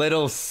a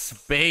little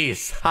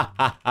space. Ha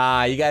ha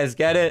ha. You guys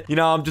get it? You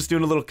know, I'm just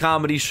doing a little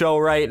comedy show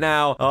right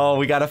now. Oh,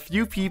 we got a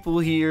few people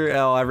here.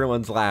 Oh,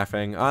 everyone's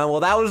laughing. Well,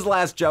 that was the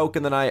last joke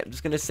of the night. I'm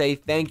just gonna say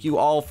thank you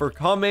all for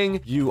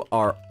coming. You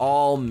are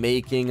all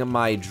making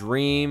my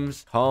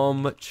dreams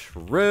come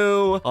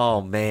true.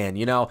 Oh man,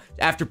 you know,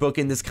 after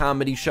booking this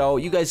comedy show,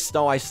 you guys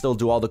know I still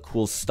do all the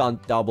cool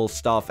stunt double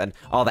stuff and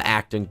all the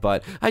acting,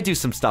 but I do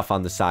some stuff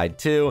on the side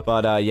too.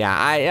 But yeah,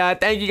 I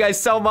thank you guys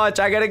so much.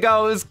 I gotta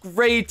go. It was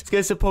great. This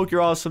guy said, Poke,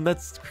 you're awesome.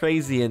 That's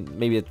crazy. And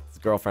maybe it's his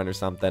girlfriend or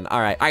something. All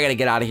right, I gotta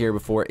get out of here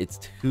before it's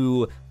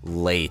too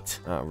late.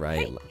 All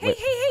right. Hey.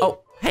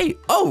 Oh, hey.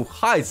 Oh,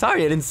 hi.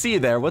 Sorry, I didn't see you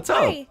there. What's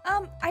up? Hi.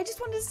 I just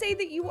wanted to say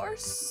that you are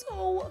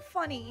so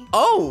funny.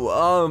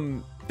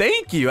 Oh,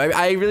 thank you.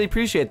 I really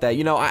appreciate that.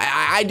 You know,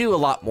 I do a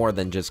lot more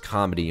than just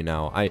comedy, you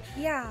know.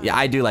 Yeah,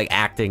 I do like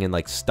acting and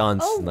like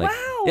stunts. Oh, and, like,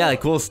 wow. Yeah,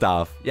 like cool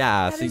stuff.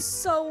 Yeah. That is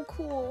so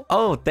cool.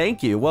 Oh,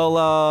 thank you.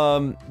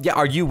 Well, yeah,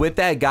 are you with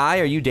that guy?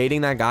 Are you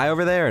dating that guy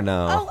over there or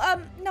no?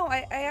 Oh, no,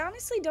 I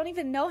honestly don't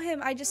even know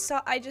him. I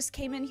just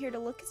came in here to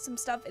look at some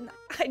stuff and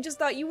I just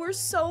thought you were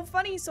so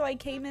funny, so I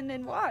came in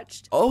and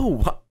watched.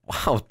 Oh,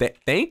 wow.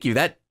 Thank you.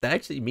 That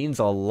actually means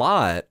a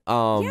lot.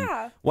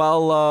 Yeah.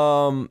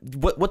 Well,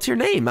 what's your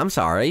name? I'm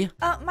sorry.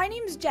 My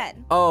name's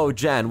Jen. Oh,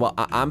 Jen. Well,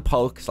 I'm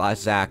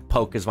Poke/Zach.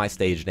 Poke is my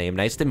stage name.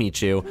 Nice to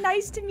meet you.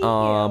 Nice to meet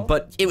you.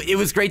 But it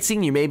was great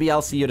seeing you. Maybe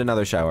I'll see you at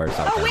another show or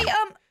something.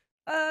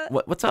 Oh,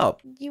 wait, what's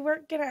up? You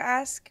weren't gonna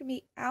ask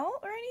me out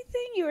or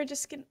anything? You were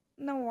just gonna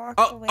walk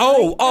away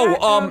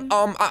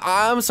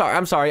I'm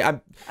sorry.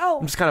 I'm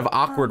just kind of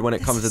awkward when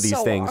it comes to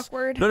these things.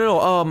 Awkward.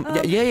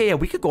 No. Yeah.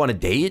 We could go on a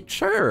date.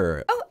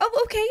 Sure.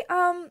 Oh, okay.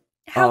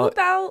 How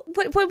about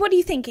what are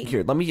you thinking?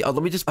 Here, let me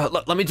just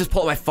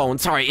pull out my phone.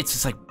 Sorry, it's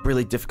just like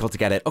really difficult to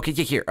get it. Okay,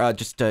 here.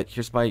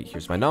 Here's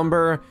my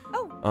number.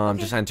 Okay.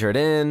 Just enter it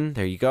in.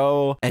 There you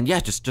go. And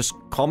yeah, just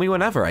call me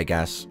whenever, I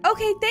guess.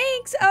 Okay,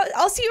 thanks.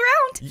 I'll see you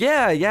around.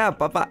 Yeah.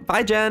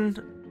 Bye, Jen.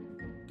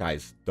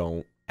 Guys,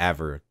 don't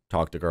ever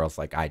talk to girls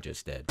like I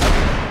just did.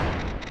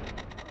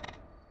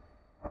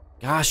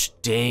 Gosh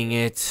dang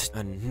it.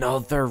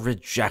 Another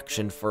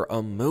rejection for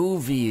a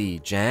movie,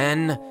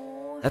 Jen.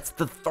 That's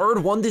the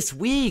third one this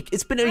week.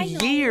 It's been a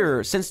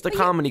year since the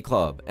comedy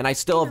club, and I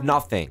still have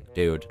nothing,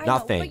 dude.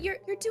 Nothing. But you're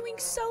doing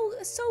so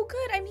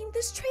good. I mean,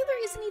 this trailer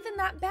isn't even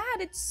that bad.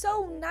 It's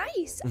so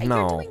nice.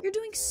 No. You're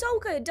doing so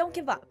good. Don't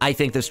give up. I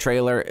think this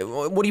trailer.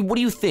 What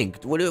do you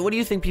think? What do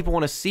you think people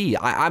want to see?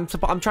 I'm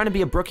trying to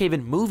be a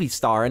Brookhaven movie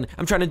star, and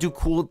I'm trying to do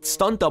cool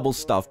stunt double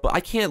stuff, but I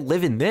can't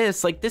live in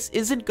this. Like, this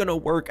isn't gonna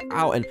work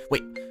out. And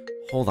wait,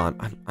 hold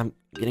on. I'm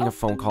getting a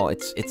phone call.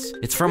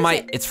 It's from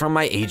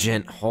my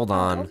agent. Hold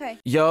on. Oh, okay.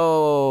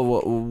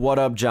 Yo, what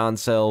up, John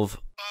Silv?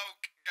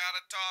 Poke,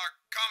 gotta talk.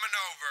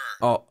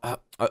 Coming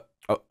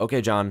over.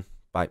 Okay, John.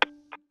 Bye.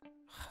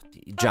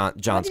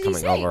 John's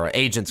coming over.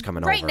 Agent's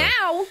coming over. Right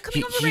now?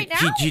 Coming over right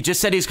now? He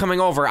just said he's coming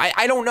over.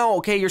 I don't know,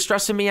 okay? You're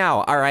stressing me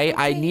out, all right?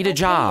 I need a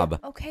job.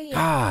 Okay.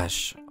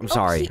 Gosh, I'm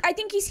sorry. I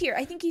think he's here.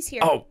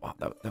 Oh,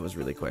 that was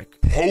really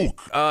quick. Poke!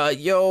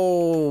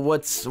 Yo,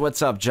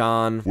 what's up,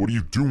 John? What are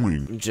you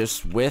doing? I'm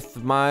just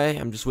with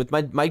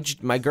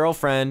my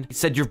girlfriend. He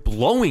said you're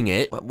blowing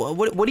it.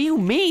 What do you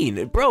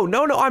mean? Bro,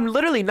 no, I'm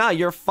literally not.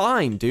 You're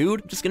fine,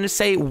 dude. I'm just gonna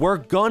say we're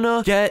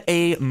gonna get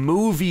a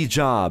movie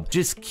job.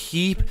 Just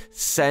keep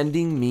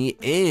sending me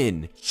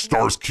in.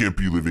 Stars can't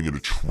be living in a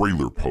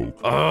trailer, Poke.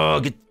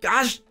 Ugh,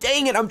 gosh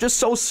dang it. I'm just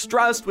so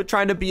stressed with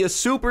trying to be a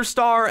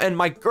superstar and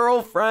my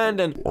girlfriend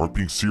and... Aren't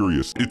being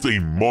serious. It's a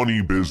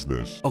money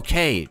business.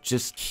 Okay,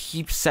 just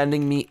keep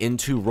sending me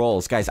into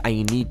roles. Guys,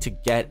 I need to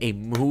get a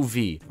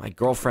movie. My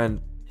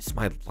girlfriend is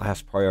my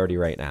last priority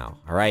right now,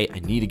 all right? I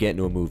need to get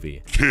into a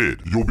movie.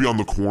 Kid, you'll be on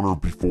the corner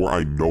before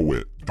I know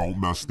it. Don't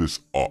mess this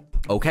up.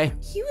 Okay.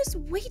 He was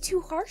way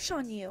too harsh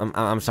on you.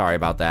 I'm sorry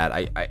about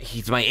that.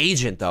 He's my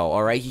agent though,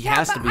 all right? He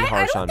has to be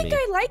harsh on me. I don't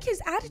think I like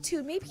his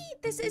attitude. Maybe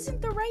this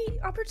isn't the right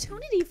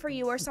opportunity for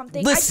you or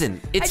something.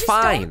 Listen, it's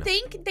fine. I just don't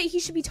think that he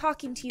should be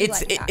talking to you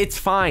like that. It's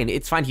fine.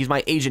 It's fine. He's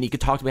my agent. He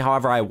could talk to me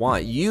however I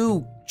want.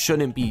 You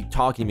shouldn't be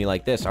talking to me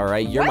like this, all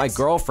right? You're my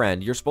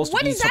girlfriend. You're supposed to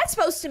be... What is that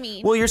supposed to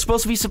mean? Well, you're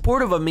supposed to be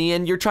supportive of me,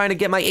 and you're trying to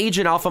get my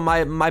agent off of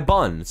my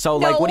bun. So,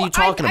 like, what are you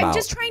talking about? I'm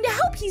just trying to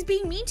help. He's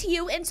being mean to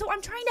you, and so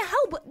I'm trying to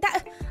help.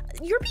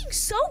 You're being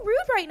so rude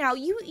right now.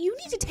 You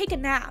need to take a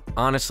nap.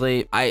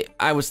 Honestly,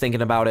 I was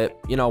thinking about it.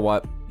 You know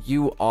what?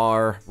 You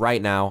are,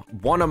 right now,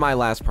 one of my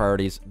last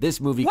priorities. This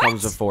movie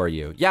comes before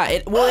you. Yeah,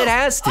 it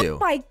has to. Oh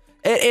my...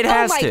 It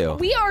has to.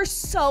 We are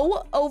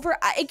so over.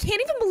 I can't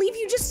even believe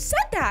you just said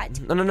that.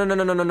 No.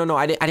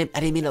 I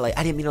didn't mean it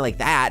like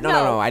that.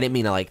 No. I didn't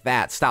mean it like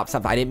that. Stop.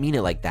 I didn't mean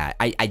it like that.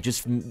 I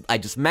just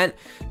meant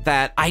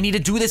that I need to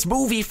do this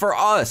movie for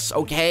us,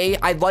 okay?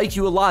 I like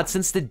you a lot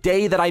since the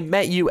day that I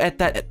met you at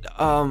that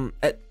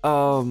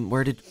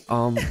where did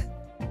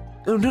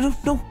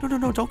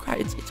No, don't cry.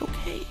 It's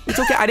okay. It's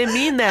okay. I didn't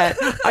mean that.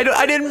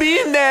 I didn't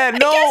mean that.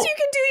 No. I guess you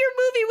can do your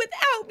movie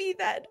without me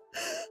then.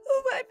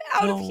 Oh, I'm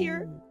out of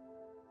here.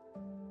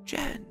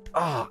 Jen.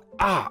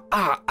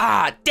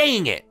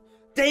 Dang it.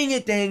 Dang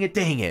it, dang it,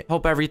 dang it.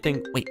 Hope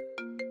everything, wait,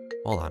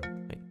 hold on.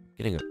 Wait,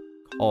 getting a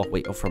call,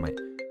 wait, oh, from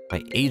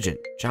my agent,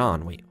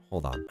 John, wait,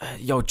 hold on.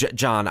 Yo,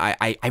 John,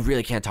 I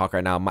really can't talk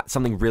right now.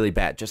 Something really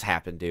bad just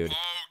happened, dude. Oh,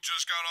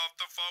 just got off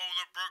the phone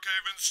with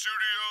Brookhaven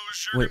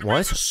Studios. You're Wait, gonna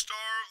what? be the star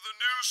of the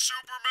new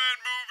Superman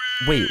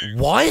movie. Wait,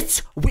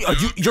 what? Wait,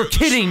 you're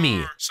kidding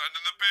me.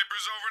 Sending the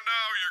papers over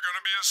now. You're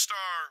gonna be a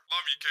star.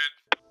 Love you, kid.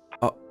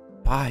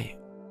 Bye.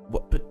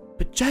 What,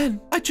 but Jen,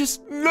 I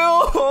just,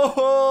 no!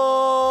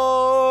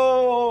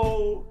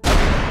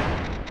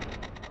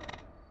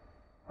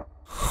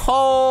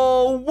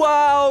 Oh,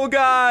 wow,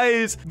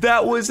 guys.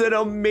 That was an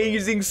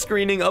amazing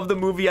screening of the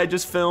movie I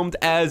just filmed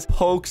as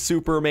Poke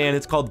Superman.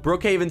 It's called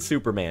Brookhaven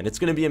Superman. It's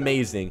gonna be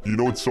amazing. You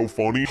know what's so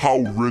funny? How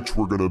rich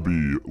we're gonna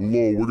be.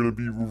 Lol, we're gonna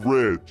be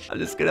rich. I'm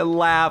just gonna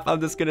laugh.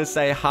 I'm just gonna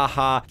say,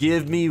 haha.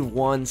 Give me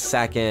 1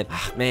 second.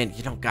 Man,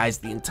 you know, guys,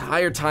 the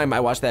entire time I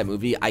watched that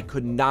movie, I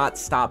could not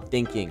stop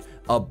thinking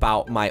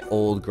about my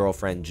old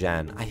girlfriend,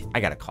 Jen. I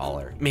gotta call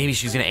her. Maybe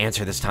she's gonna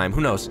answer this time.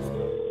 Who knows?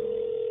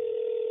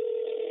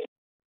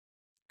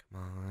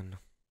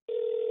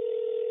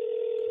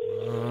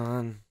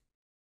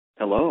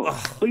 Hello.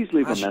 Please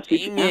leave a message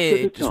Dang after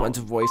the it. Just tone. went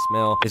to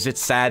voicemail. Is it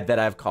sad that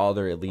I've called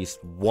her at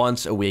least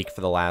once a week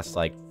for the last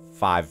like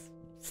five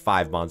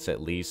months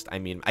at least? I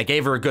mean, I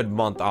gave her a good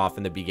month off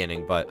in the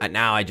beginning, but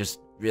now I just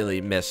really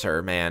miss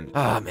her, man.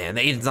 Oh man,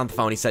 the agent's on the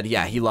phone. He said,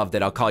 yeah, he loved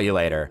it. I'll call you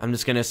later. I'm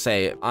just gonna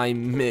say, I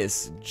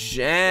miss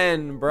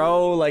Jen,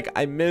 bro. Like,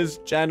 I miss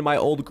Jen, my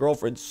old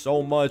girlfriend,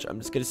 so much. I'm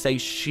just gonna say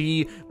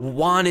she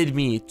wanted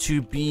me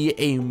to be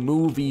a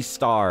movie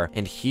star,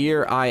 and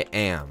here I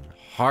am,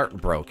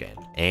 heartbroken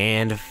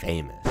and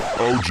famous.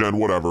 Oh, Jen,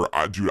 whatever.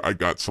 Dude, I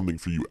got something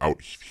for you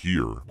out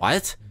here.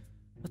 What?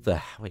 What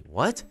the? Wait,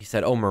 what? He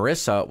said, oh,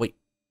 Marissa. Wait,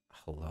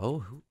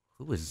 hello?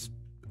 Who is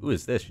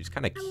this? She's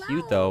kind of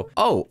cute though.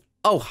 Oh,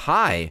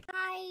 hi.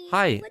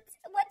 Hi.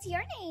 What's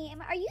your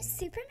name? Are you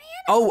Superman?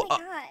 Oh, my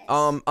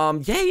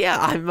gosh.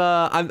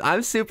 yeah.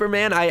 I'm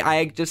Superman.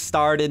 I just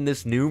starred in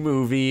this new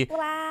movie.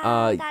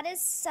 Wow, that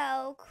is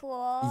so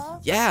cool.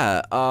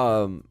 Yeah.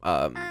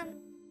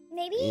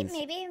 Maybe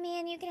me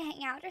and you can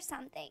hang out or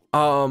something.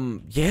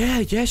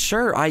 Yeah,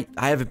 sure. I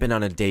haven't been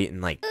on a date in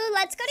like. Ooh,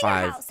 let's go to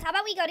your house. How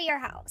about we go to your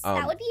house?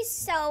 That would be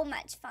so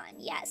much fun.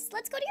 Yes,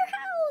 let's go to your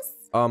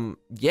house.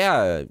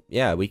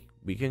 Yeah,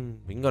 we can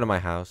go to my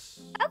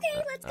house.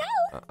 Okay, let's go.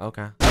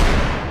 Okay.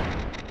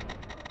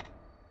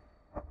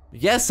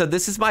 Yeah, so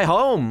this is my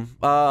home.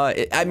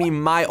 I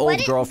mean, my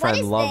old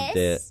girlfriend loved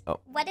it.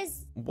 Oh. What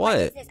is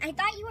this? I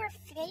thought you were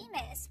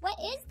famous. What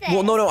is this?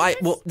 Well,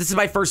 no, this is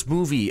my first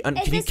movie.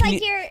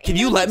 Can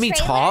you let me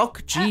trailer?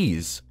 talk?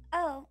 Jeez.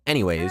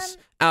 Anyways,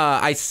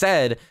 I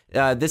said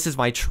this is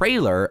my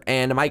trailer,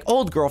 and my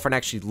old girlfriend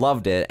actually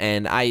loved it,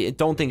 and I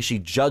don't think she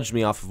judged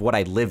me off of what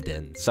I lived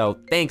in. So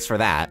thanks for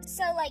that.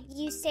 So, like,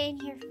 you stay in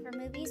here for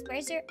movies?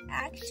 Where's your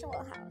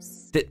actual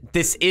house?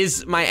 This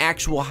is my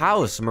actual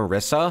house,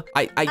 Marissa.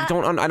 I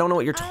don't know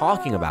what you're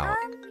talking about.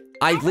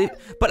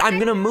 But I'm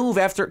gonna move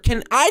after.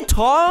 Can I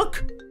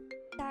talk?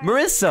 Sorry.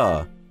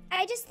 Marissa.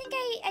 I just think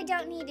I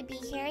don't need to be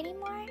here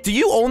anymore. Do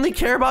you only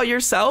care about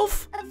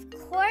yourself? Of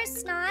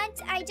course not.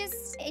 I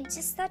just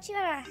thought you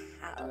had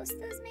a house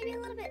that was maybe a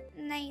little bit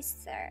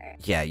nicer.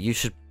 Yeah, you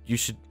should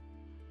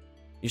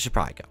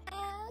probably go.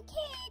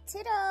 Okay,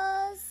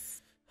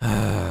 toodles.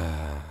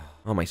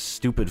 Oh, my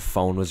stupid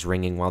phone was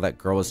ringing while that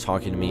girl was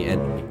talking to me,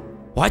 and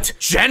what?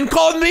 Jen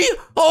called me?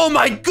 Oh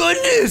my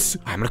goodness!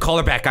 I'm gonna call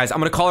her back, guys. I'm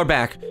gonna call her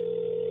back.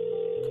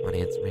 Come on,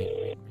 answer. Ring.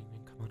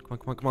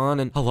 Come on.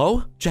 And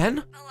hello,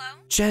 Jen? Hello?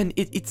 Jen,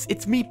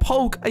 it's me,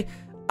 Poke.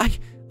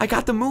 I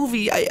got the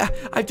movie.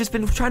 I've just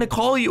been trying to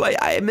call you.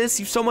 I miss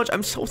you so much.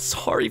 I'm so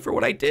sorry for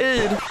what I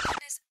did.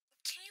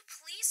 Can you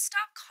please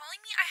stop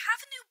calling me? I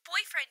have a new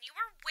boyfriend. You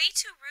were way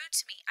too rude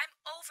to me. I'm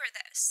over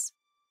this.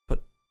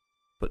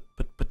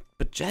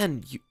 But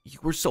Jen, you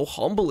were so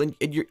humble and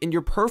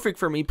you're perfect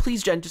for me.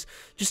 Please, Jen,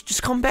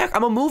 just come back.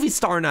 I'm a movie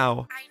star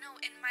now. I know,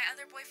 and my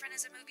other boyfriend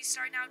is a movie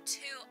star now too.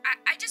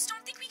 I just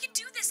don't think we can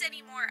do this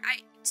anymore.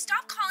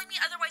 Stop calling me,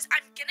 otherwise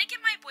I'm gonna get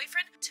my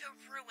boyfriend to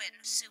ruin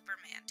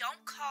Superman.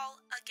 Don't call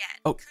again.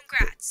 Oh,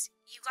 congrats.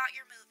 You got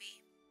your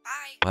movie.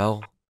 Bye.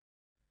 Well,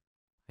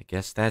 I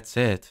guess that's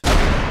it.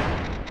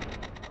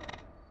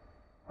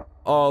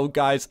 Oh,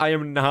 guys, I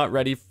am not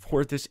ready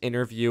for this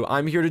interview.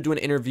 I'm here to do an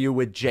interview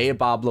with Jay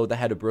Boblo, the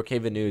head of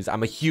Brookhaven News.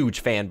 I'm a huge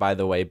fan, by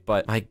the way,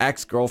 but my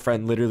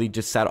ex-girlfriend literally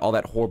just said all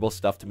that horrible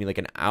stuff to me like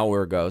an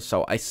hour ago,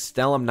 so I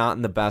still am not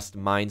in the best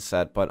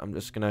mindset, but I'm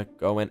just gonna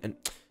go in and...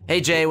 Hey,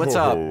 Jay, what's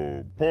up?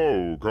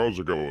 Poke, how's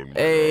it going?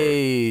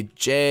 Hey,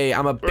 Jay,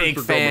 I'm a big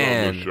for coming on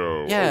fan. the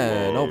show.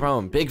 Yeah, no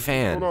problem. Big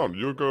fan. Hold on,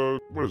 you got,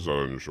 what is that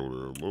on your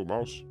shoulder? A little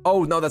mouse?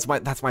 Oh, no, that's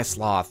my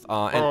sloth.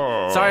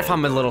 And sorry if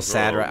I'm a little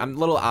sad, right? I'm a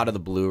little out of the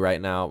blue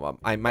right now.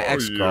 My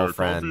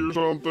ex-girlfriend. Yeah, coffee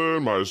or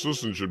something? My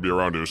assistant should be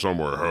around here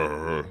somewhere.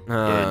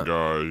 Dang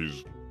guy,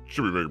 he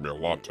should be making me a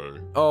latte.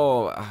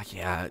 Oh,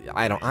 yeah,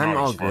 I'm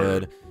all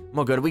good. I'm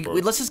all good.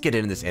 Let's just get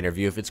into this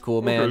interview if it's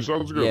cool, man. Okay,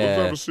 sounds good. Yeah.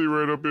 Let's have a seat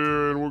right up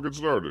here and we'll get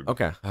started.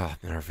 Okay. Oh,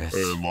 I'm nervous.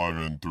 And live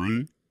in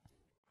 3,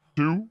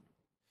 2,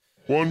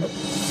 1.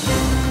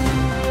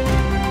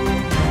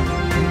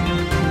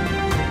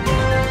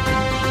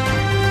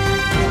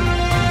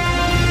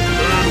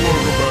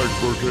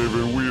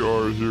 Brookhaven, we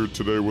are here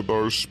today with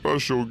our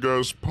special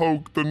guest,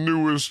 Poke, the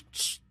newest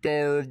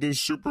star of the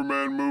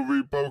Superman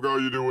movie. Poke, how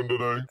you doing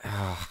today?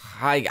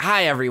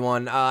 Hi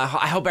everyone. I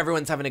hope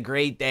everyone's having a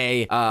great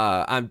day.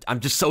 I'm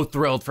just so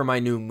thrilled for my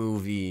new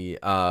movie.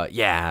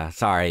 Yeah,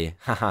 sorry.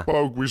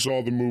 Poke, we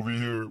saw the movie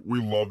here.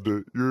 We loved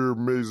it. You're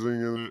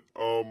amazing in it.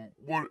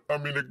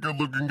 A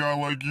good-looking guy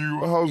like you,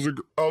 how's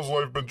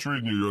life been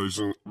treating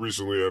you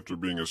recently after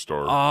being a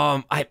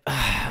star?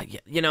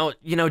 You know,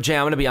 Jay,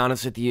 I'm gonna be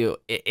honest with you.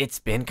 It's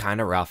been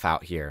kind of rough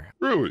out here.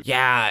 Really?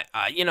 Yeah.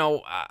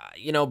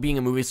 Being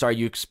a movie star,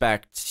 you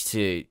expect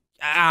to.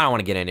 I don't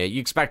want to get into it.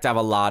 You expect to have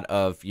a lot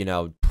of,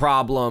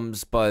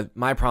 problems, but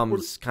my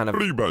problem's kind of. What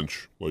do you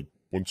bench? Like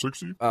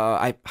 160?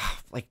 I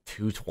like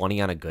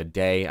 220 on a good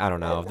day. I don't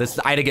know.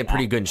 I had to get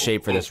pretty good in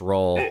shape for this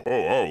role.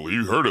 Oh,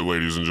 you heard it,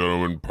 ladies and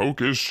gentlemen.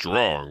 Poke is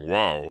strong.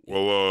 Wow.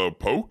 Well,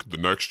 Poke, the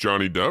next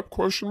Johnny Depp,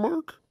 question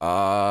mark?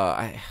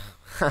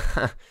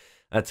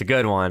 That's a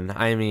good one.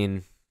 I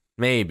mean,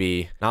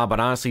 maybe. Nah, but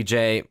honestly,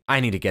 Jay, I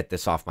need to get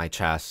this off my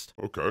chest.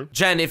 Okay.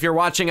 Jen, if you're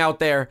watching out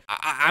there,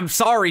 I'm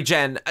sorry,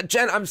 Jen.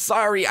 Jen, I'm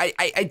sorry.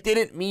 I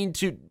didn't mean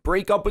to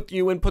break up with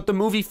you and put the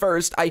movie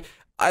first.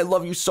 I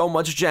love you so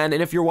much, Jen,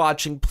 and if you're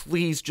watching,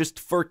 please just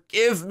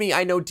forgive me.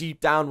 I know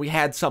deep down we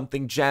had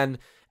something, Jen,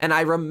 and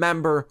I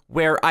remember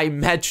where I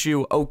met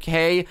you,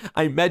 okay?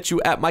 I met you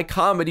at my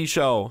comedy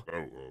show.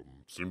 Oh,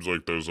 seems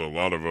like there's a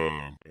lot of,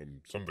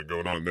 something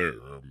going on there,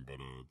 but,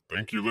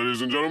 thank you,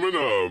 ladies and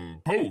gentlemen,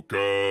 Poke,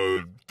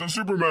 the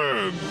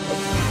Superman.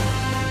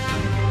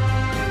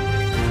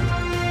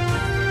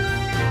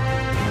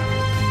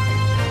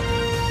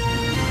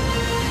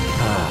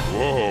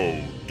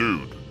 Whoa,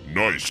 dude.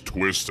 Nice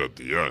twist at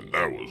the end.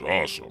 That was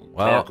awesome.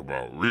 Well, talk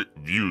about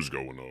views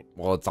going up.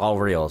 Well, it's all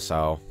real,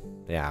 so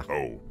yeah.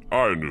 Oh,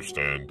 I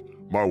understand.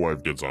 My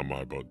wife gets on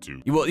my butt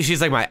too. Well, she's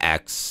like my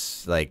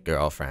ex,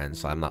 girlfriend,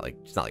 so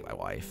she's not like my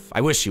wife.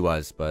 I wish she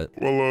was, but.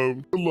 Well,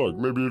 good luck.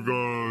 Maybe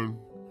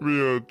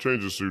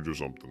change the suit or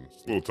something.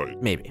 It's a little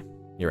tight. Maybe.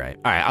 You're right.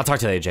 All right, I'll talk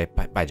to you later, Jay.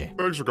 Bye, Jay.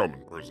 Thanks for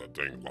coming. Where's that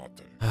dang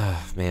latte?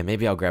 Man,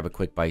 maybe I'll grab a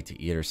quick bite to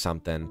eat or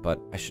something, but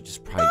I should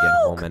just probably get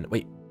home and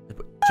wait.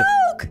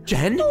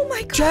 Jen? Oh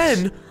my gosh.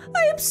 Jen!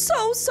 I am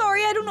so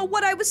sorry. I don't know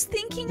what I was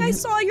thinking. I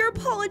saw your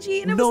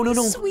apology and it was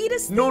the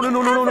sweetest thing ever.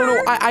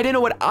 No. I didn't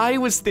know what I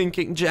was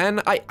thinking, Jen.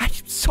 I'm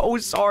so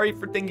sorry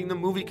for thinking the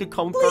movie could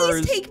come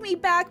first. Please take me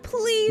back,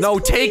 please. No,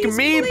 please, take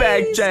me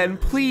back, Jen,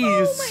 please.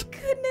 Oh my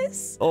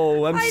goodness.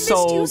 Oh, I'm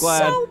so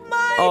glad. I missed you so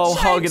much. Oh,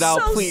 hug it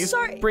out, so please.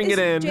 Sorry. Bring it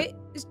in.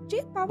 Is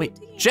Jay probably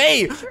Wait,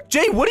 Jay,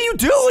 what are you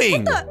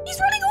doing? What the? He's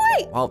running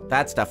away. Well,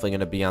 that's definitely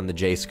gonna be on the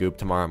Jay Scoop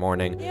tomorrow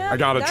morning. Yeah, I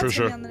got it, that's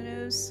Trisha. gonna be on the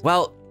news.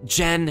 Well,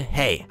 Jen,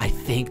 hey, I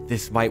think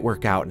this might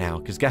work out now,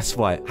 because guess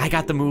what? I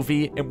got the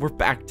movie, and we're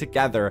back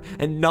together,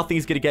 and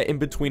nothing's gonna get in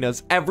between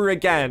us ever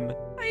again.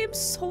 I am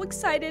so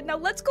excited. Now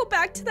let's go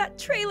back to that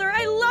trailer.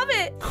 I love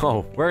it.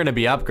 Oh, we're gonna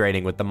be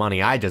upgrading with the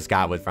money I just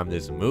got from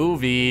this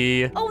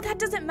movie. Oh, that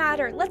doesn't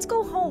matter. Let's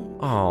go home.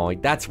 Oh,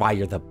 that's why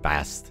you're the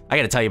best. I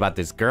gotta tell you about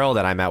this girl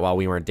that I met while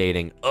we weren't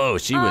dating. Oh,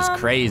 she was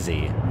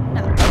crazy.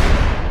 No.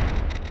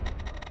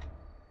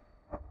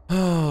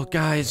 Oh,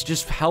 guys,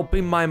 just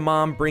helping my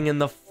mom bring in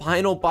the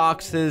final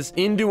boxes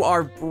into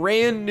our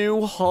brand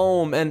new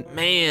home. And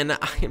man,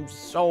 I am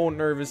so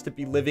nervous to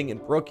be living in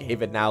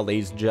Brookhaven now,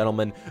 ladies and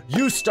gentlemen.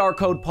 Use star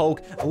code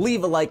POKE,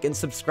 leave a like and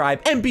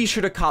subscribe, and be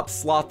sure to cop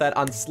Sloth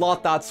on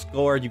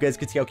sloth.score. You guys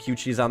can see how cute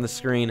she's on the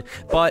screen.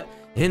 But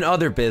in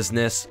other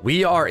business,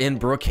 we are in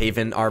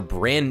Brookhaven, our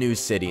brand new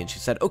city. And she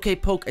said, okay,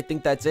 Poke, I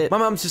think that's it. My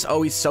mom's just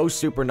always so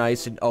super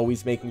nice and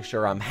always making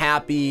sure I'm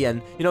happy.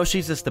 And,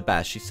 she's just the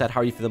best. She said,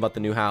 how are you feeling about the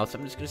new house?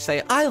 I'm just going to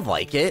say, I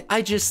like it.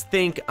 I just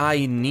think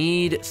I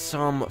need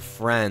some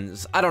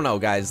friends. I don't know,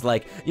 guys.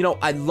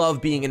 I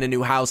love being in a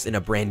new house in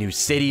a brand new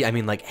city. I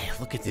mean, hey,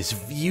 look at this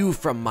view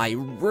from my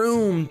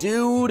room,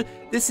 dude.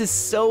 This is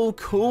so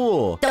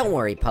cool. Don't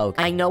worry, Poke.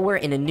 I know we're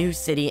in a new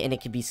city and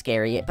it can be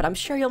scary, but I'm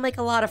sure you'll make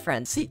a lot of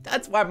friends. See,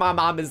 that's why my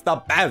mom is the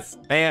best,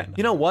 man.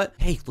 You know what?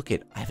 Hey, look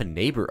it. I have a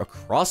neighbor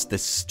across the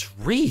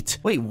street.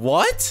 Wait,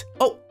 what?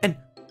 Oh, and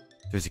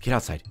there's a kid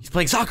outside. He's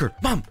playing soccer.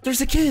 Mom,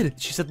 there's a kid.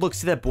 She said, look,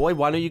 see that boy?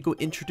 Why don't you go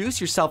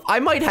introduce yourself? I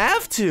might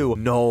have to.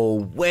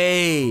 No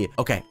way.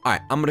 Okay, all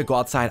right. I'm gonna go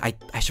outside.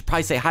 I should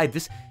probably say hi.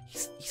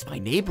 He's my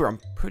neighbor,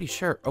 I'm pretty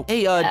sure. Oh,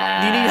 hey, do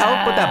you need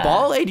help with that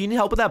ball? Hey, do you need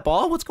help with that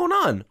ball? What's going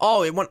on?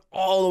 Oh, it went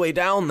all the way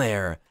down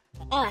there.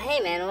 Oh, hey,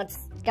 man, what's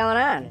going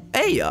on?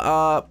 Hey,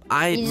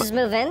 You just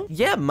move in?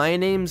 Yeah, my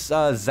name's,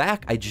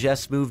 Zach. I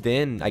just moved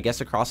in, I guess,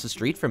 across the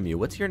street from you.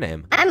 What's your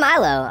name? I'm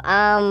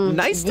Milo.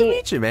 Nice to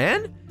meet you,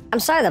 man. I'm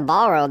sorry the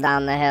ball rolled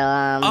down the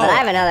hill, but I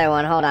have another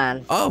one. Hold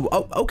on.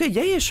 Oh, okay,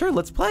 yeah, sure,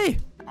 let's play.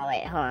 Oh,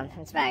 wait, hold on.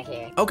 It's back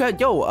here. Okay,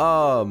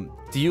 yo,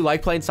 Do you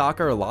like playing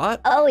soccer a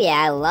lot? Oh yeah,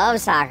 I love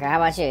soccer. How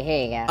about you?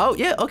 Here you go. Oh,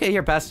 yeah. Okay,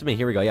 here, pass to me.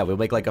 Here we go. Yeah, we'll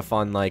make like a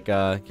fun, like,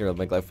 here, we'll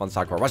make like a fun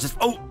soccer. Watch this.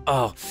 Oh.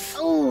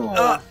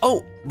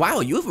 Oh, wow,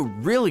 you have a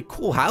really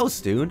cool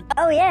house, dude.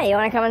 Oh yeah, you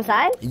wanna come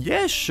inside?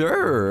 Yeah,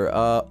 sure.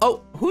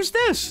 Oh, who's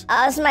this?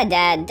 This is my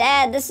dad.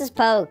 Dad, this is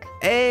Poke.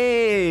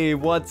 Hey,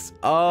 what's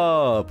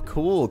up?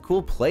 Cool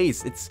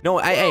place.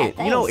 Hey,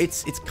 you know,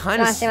 it's kind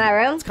You wanna see my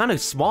room? It's kind of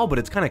small, but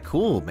it's kind of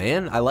cool,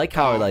 man. I like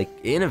how like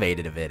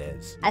innovative it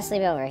is. I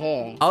sleep over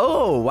here.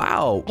 Oh,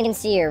 wow. You can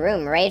see your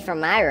room right from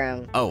my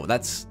room. Oh,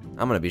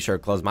 I'm gonna be sure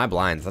to close my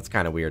blinds. That's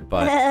kind of weird,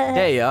 but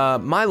hey,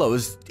 Milo,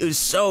 it was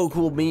so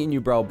cool meeting you,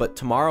 bro. But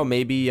tomorrow,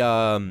 maybe we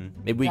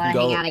can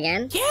go hang out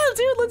again? Yeah,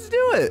 dude, let's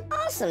do it.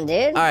 Awesome,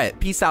 dude. All right,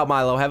 peace out,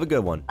 Milo. Have a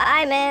good one.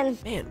 Bye, man.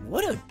 Man,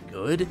 what a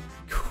good,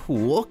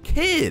 cool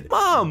kid.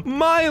 Mom,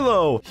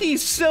 Milo,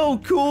 he's so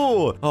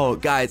cool. Oh,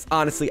 guys,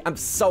 honestly, I'm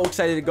so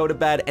excited to go to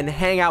bed and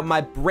hang out with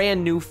my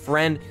brand new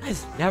friend. You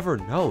guys never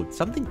know.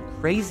 Something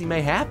crazy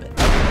may happen.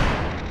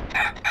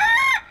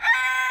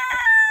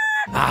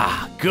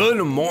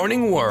 Good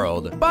morning,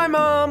 world. Bye,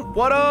 Mom.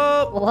 What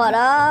up? What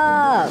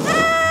up?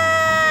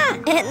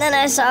 And then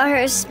I saw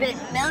her spit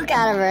milk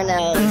out of her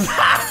nose.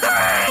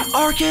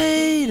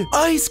 Arcade!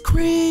 Ice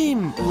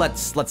cream!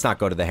 Let's not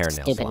go to the hair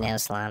nail Stupid salon. nail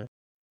salon.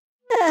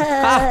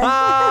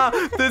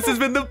 This has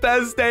been the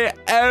best day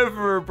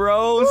ever,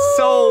 bro.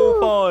 So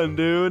fun,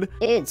 dude.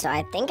 Dude, so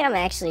I think I'm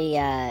actually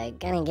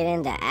gonna get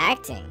into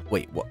acting.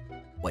 Wait, what?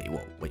 Wait,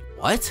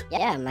 what?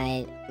 Yeah,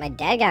 my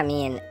dad got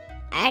me an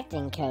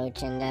acting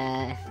coach, and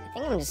I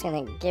think I'm just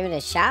gonna give it a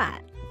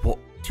shot. Well,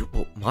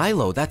 dude,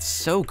 Milo, that's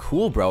so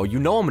cool, bro. You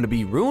know I'm gonna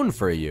be rooting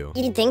for you.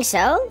 You think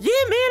so? Yeah,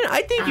 man.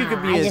 I think you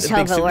could be a big superstar.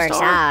 I just hope it works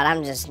out.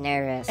 I'm just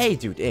nervous. Hey,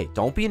 dude. Hey,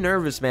 don't be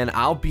nervous, man.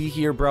 I'll be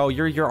here, bro.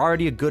 You're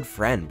already a good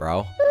friend,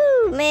 bro.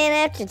 Ooh, man.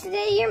 After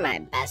today, you're my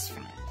best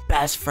friend.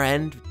 Best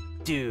friend?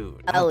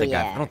 Dude, I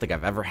don't think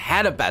I've ever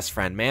had a best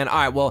friend, man. All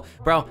right, well,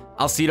 bro,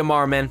 I'll see you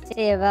tomorrow, man.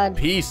 See you, bud.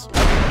 Peace.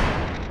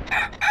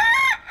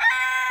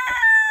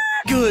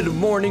 Good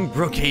morning,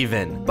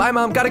 Brookhaven. Bye,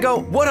 Mom. Gotta go.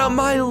 What up,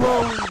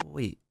 Milo?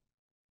 Wait,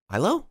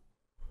 Milo?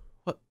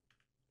 What?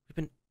 We've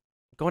been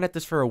going at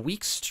this for a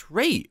week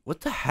straight.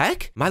 What the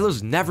heck?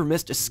 Milo's never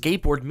missed a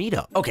skateboard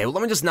meetup. Okay, well,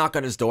 let me just knock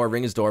on his door,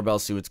 ring his doorbell,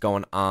 see what's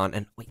going on.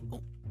 And wait,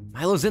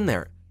 Milo's in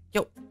there.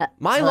 Yo,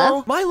 Milo,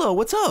 hello? Milo,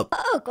 what's up?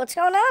 Oh, what's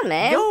going on,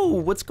 man? Yo,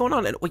 what's going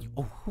on? And wait,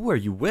 who are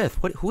you with?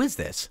 Who is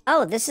this?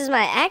 Oh, this is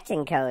my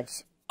acting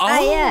coach.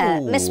 Oh,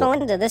 yeah, Miss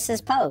Melinda, this is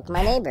Poke,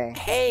 my neighbor.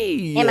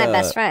 Hey. And my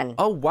best friend.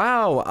 Oh,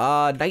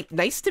 wow.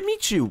 Nice to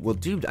meet you. Well,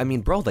 dude, I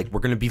mean, bro, like, we're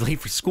gonna be late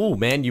for school,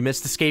 man. You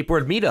missed the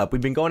skateboard meetup. We've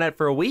been going at it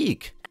for a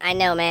week. I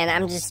know, man.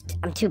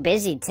 I'm too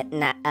busy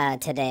today.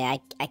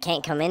 I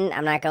can't come in.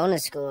 I'm not going to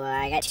school.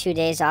 I got 2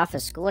 days off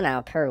of school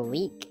now per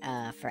week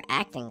for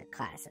acting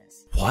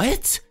classes.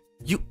 What?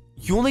 You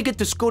only get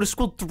to go to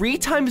school 3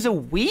 times a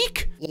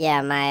week?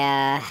 Yeah,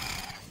 my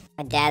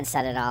dad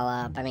set it all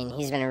up. I mean,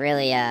 he's been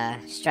really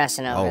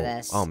stressing over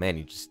this. Oh man,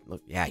 you just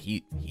look. Yeah,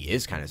 he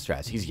is kind of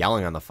stressed. He's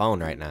yelling on the phone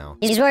right now.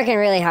 He's working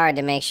really hard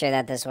to make sure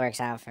that this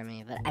works out for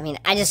me. But I mean,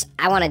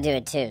 I want to do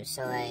it too.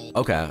 So like.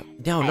 Okay.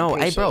 No.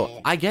 Hey,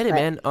 bro, I get it,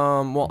 man.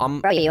 Well,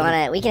 Bro,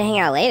 we can hang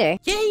out later.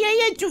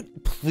 Yeah,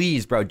 dude.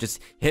 Please, bro, just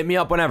hit me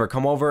up whenever.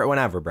 Come over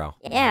whenever, bro.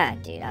 Yeah,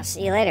 dude. I'll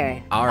see you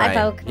later. All right.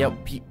 Bye, Poke. Yo,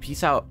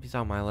 peace out,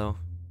 Milo.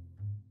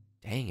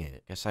 Dang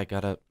it. Guess I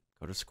gotta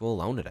go to school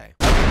alone today.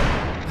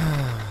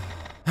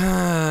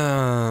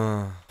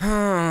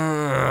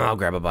 I'll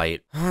grab a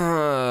bite.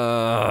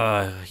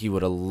 He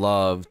would have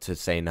loved to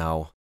say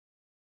no.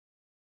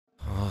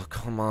 Oh,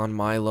 come on,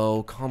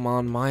 Milo. Come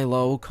on,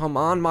 Milo. Come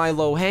on,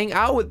 Milo. Hang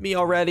out with me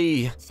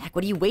already. Zach,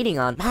 what are you waiting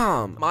on?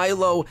 Mom,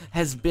 Milo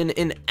has been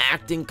in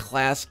acting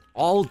class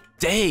all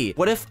day.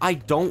 What if I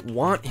don't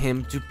want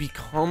him to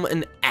become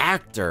an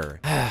actor?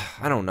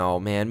 I don't know,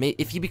 man.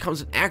 If he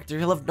becomes an actor,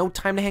 he'll have no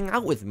time to hang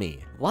out with me.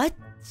 What?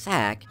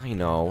 Zach? I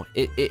know.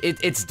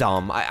 It's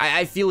dumb.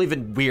 I feel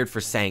even weird for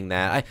saying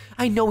that.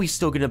 I know he's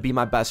still gonna be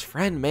my best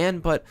friend, man,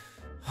 but...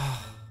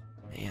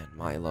 man,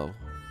 Milo.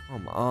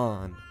 Come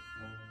on.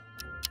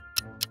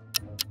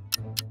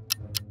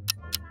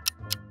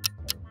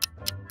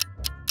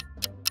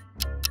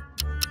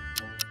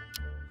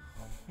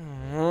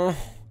 I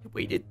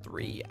waited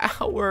 3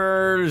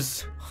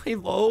 hours.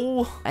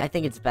 Milo. I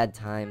think it's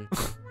bedtime.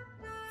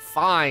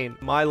 Fine.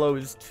 Milo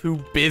is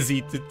too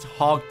busy to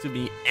talk to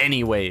me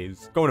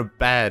anyways. Going to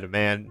bed,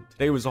 man.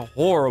 Today was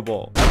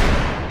horrible.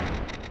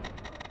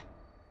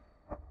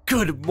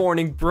 Good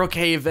morning,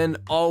 Brookhaven.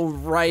 All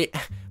right.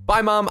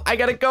 Bye, Mom. I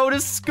gotta go to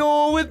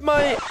school with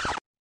my...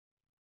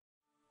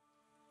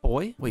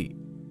 boy? Wait.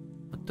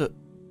 What the...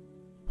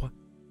 what?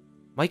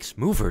 Mike's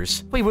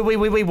Movers? Wait,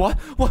 what?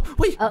 What?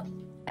 Wait.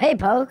 Hey,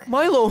 Poke.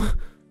 Milo.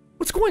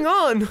 What's going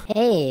on?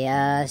 Hey,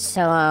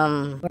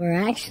 we're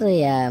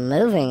actually,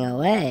 moving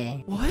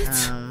away.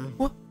 What?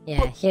 What?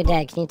 Yeah, here,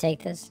 Dad, can you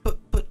take this? But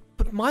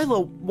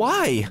Milo,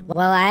 why?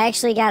 Well, I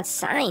actually got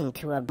signed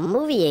to a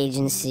movie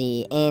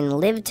agency in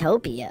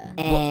Livetopia,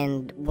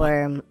 and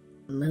we're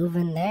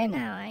moving there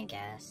now, I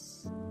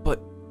guess.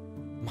 But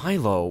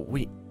Milo,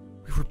 we're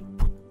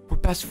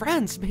best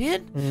friends,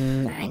 man.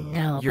 I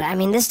know, but I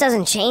mean, this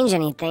doesn't change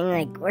anything.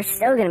 Like, we're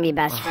still gonna be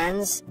best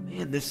friends.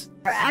 Man, this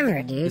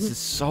forever, dude. This is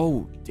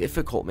so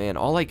difficult, man.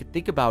 All I could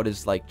think about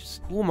is like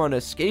just who I'm gonna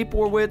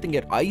skateboard with and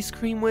get ice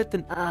cream with.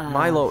 And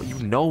Milo, you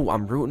know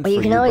I'm rooting for you,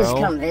 you can bro. always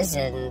come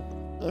visit,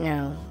 and you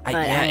know. But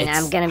I mean,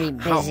 I'm gonna be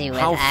busy with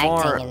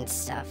acting and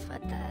stuff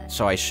like that.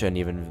 So I shouldn't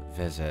even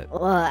visit.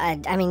 Well,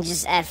 I mean,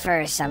 just at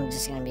first, I'm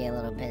just gonna be a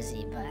little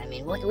busy. But I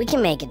mean, we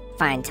can make it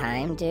find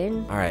time,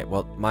 dude. All right,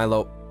 well,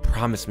 Milo,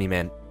 promise me,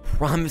 man.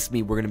 Promise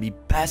me we're gonna be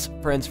best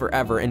friends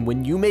forever, and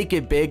when you make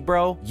it big,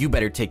 bro, you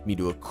better take me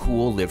to a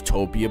cool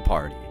Livetopia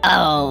party.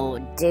 Oh,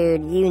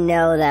 dude, you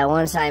know that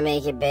once I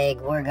make it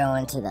big, we're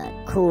going to the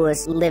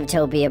coolest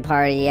Livetopia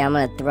party. I'm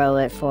gonna throw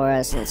it for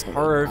us. And it's gonna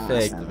perfect,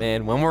 be awesome.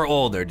 Man. When we're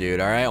older, dude,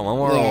 all right? When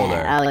we're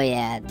older. Oh,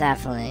 yeah,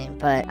 definitely.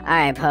 But, all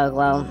right, Poke,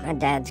 well, my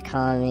dad's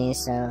calling me,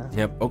 so...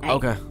 Yep,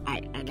 okay.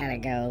 I gotta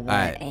go, but all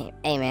right.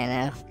 Hey,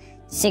 man,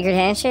 secret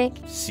handshake?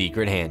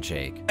 Secret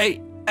handshake.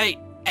 Hey,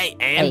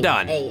 I'm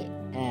done. Hey.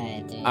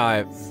 Alright, dude.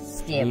 Alright.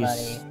 See ya,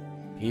 buddy.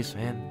 Peace,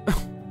 man.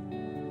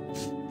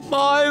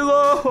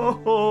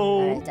 Milo!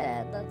 Alright,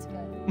 Dad, let's go.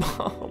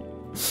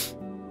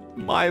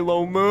 Mom.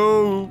 Milo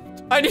moved.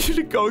 I need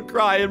to go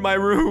cry in my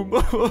room.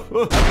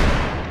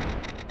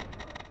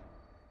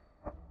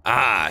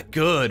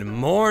 Good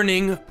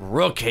morning,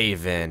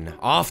 Brookhaven.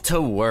 Off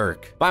to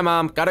work. Bye,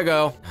 Mom. Gotta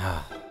go.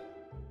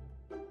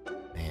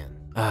 Man.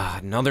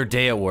 Another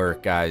day at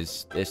work,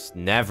 guys. This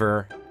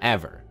never,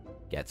 ever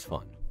gets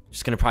fun.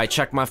 Just gonna probably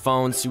check my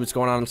phone, see what's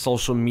going on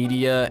social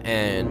media,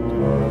 and...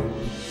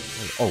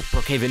 Oh,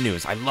 Brookhaven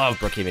News. I love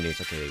Brookhaven News.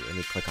 Okay, let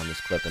me click on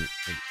this clip and...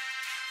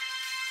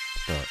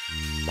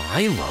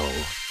 Milo?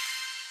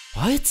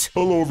 What?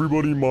 Hello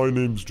everybody, my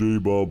name's J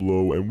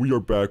Boblo, and we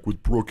are back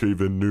with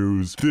Brookhaven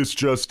News. This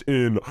just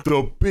in,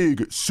 the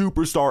big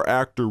superstar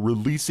actor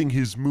releasing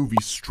his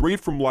movie straight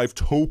from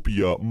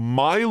Livetopia,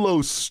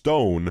 Milo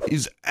Stone,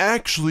 is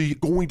actually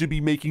going to be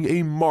making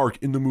a mark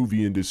in the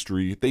movie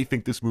industry. They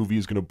think this movie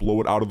is going to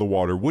blow it out of the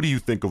water. What do you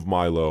think of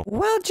Milo?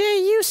 Well,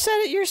 Jay, you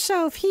said it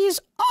yourself. He's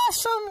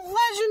awesome,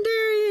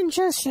 legendary, and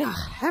just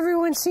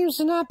everyone seems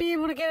to not be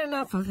able to get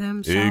enough of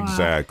him. So,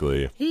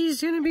 exactly.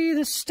 He's gonna be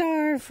the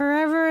star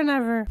forever and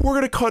ever. We're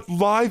gonna cut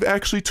live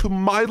actually to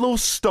Milo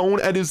Stone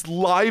at his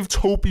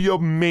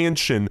Livetopia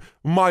mansion.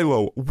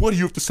 Milo, what do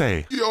you have to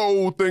say?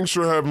 Yo, thanks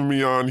for having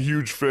me on.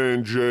 Huge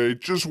fan, Jay.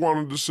 Just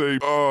wanted to say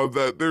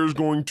that there's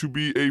going to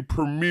be a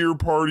premiere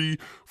party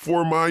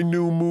for my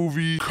new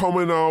movie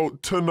coming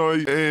out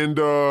tonight. And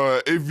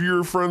if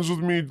you're friends with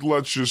me,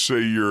 let's just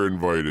say you're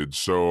invited.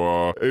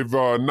 So if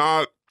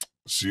not,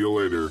 see you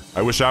later.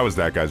 I wish I was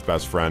that guy's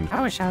best friend.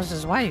 I wish I was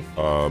his wife.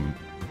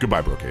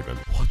 Goodbye, Brookhaven.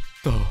 What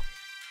the?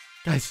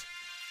 Guys,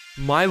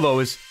 Milo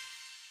is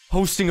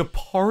hosting a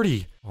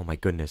party. Oh my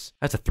goodness,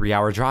 that's a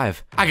 3-hour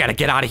drive. I gotta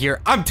get out of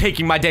here. I'm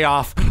taking my day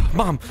off.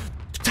 Mom,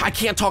 I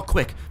can't talk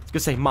quick. I was gonna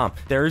say, Mom,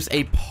 there's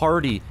a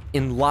party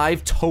in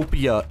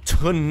Livetopia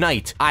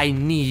tonight. I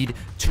need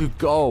to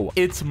go.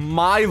 It's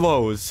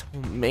Milo's. Oh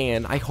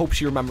man, I hope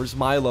she remembers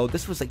Milo.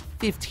 This was like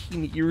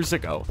 15 years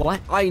ago. What?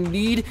 I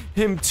need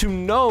him to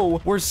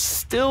know we're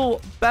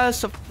still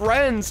best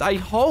friends. I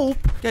hope.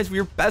 Guys, we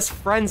were best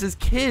friends as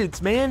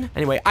kids, man.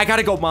 Anyway, I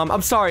gotta go, Mom.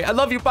 I'm sorry. I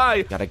love you.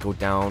 Bye. Gotta go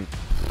down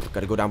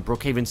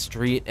Brookhaven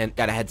Street and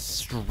gotta head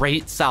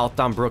straight south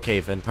down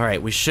Brookhaven. All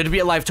right, we should be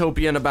at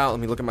Livetopia in about, let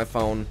me look at my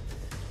phone,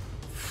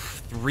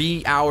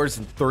 3 hours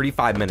and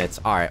 35 minutes.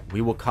 All right,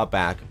 we will cut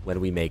back when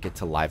we make it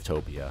to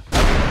Livetopia.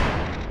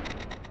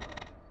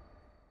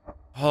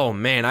 Oh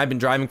man, I've been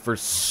driving for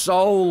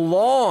so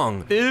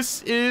long.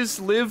 This is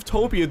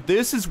Livetopia.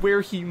 This is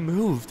where he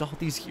moved all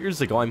these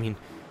years ago. I mean,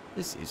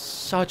 this is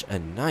such a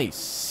nice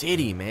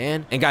city,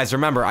 man. And guys,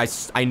 remember,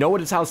 I know what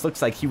his house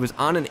looks like. He was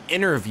on an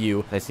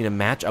interview. I just need to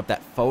match up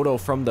that photo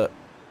from the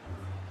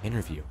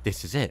interview.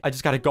 This is it. I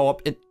just gotta go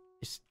up and...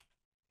 Is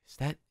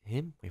that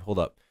him? Wait, hold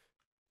up.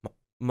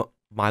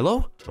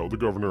 Milo? Tell the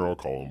governor I'll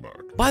call him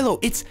back. Milo,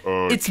 it's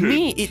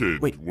me.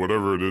 Wait,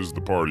 whatever it is, the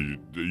party,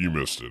 you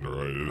missed it, all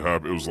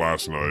right? It was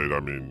last night.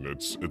 I mean,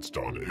 it's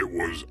done. It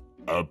was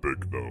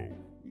epic, though.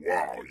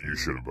 Wow, you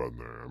should have been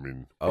there. I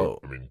mean,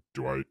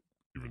 do I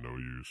even know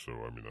you? So,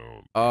 I mean,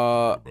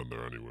 I don't... been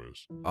there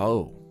anyways.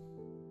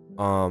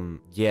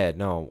 Yeah,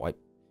 no,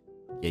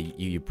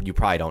 you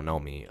probably don't know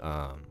me.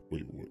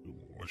 Wait,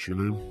 what's your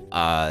name?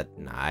 Nah,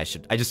 I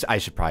should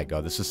probably go.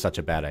 This is such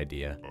a bad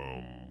idea.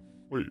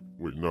 Wait,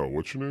 no,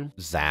 what's your name?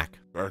 Zach.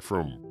 Zach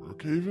from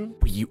Brookhaven?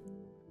 Wait,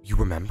 you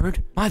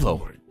remembered?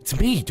 Milo, it's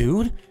me,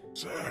 dude.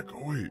 Zach,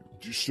 oh wait,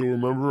 do you still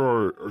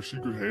remember our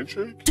secret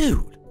handshake?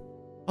 Dude,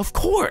 of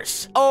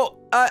course. Oh,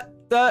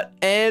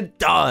 and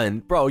done.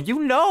 Bro, you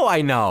know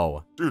I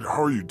know. Dude,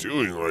 how are you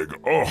doing? Like,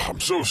 oh,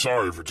 I'm so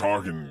sorry for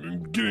talking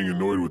and getting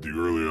annoyed with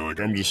you earlier. Like,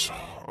 I'm just,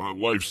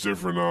 life's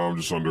different now. I'm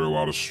just under a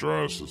lot of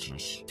stress. It's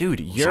just... Dude,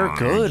 you're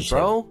good,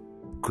 bro.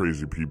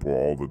 Crazy people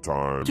all the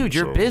time. Dude,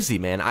 you're busy,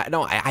 man.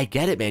 I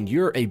get it, man.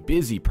 You're a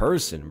busy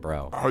person,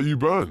 bro. How you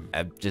been?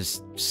 I'm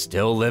just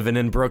still living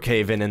in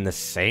Brookhaven in the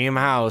same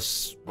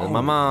house with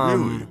my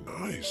mom.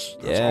 Really? nice.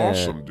 That's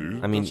awesome,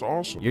 dude. I mean, that's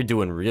awesome. You're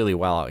doing really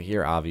well out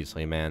here,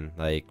 obviously, man.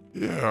 Like,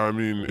 yeah, I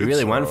mean, you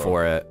really went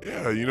for it.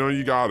 Yeah, you know,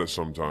 you got it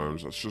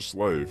sometimes. That's just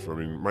life. I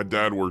mean, my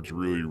dad worked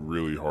really,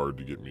 really hard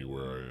to get me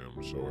where I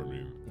am. So, I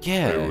mean,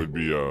 yeah, it would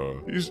be,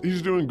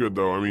 he's doing good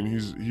though. I mean,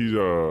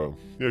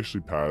 he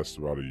actually passed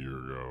about a year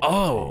ago.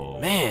 Oh,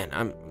 man,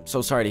 I'm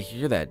so sorry to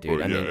hear that, dude.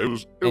 But, I yeah, mean,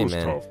 it was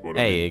man. tough, but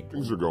Hey, I mean,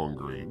 things are going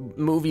great.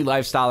 Movie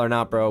lifestyle or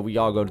not, bro, we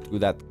all go through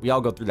that. We all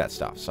go through that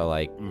stuff. So,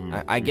 like,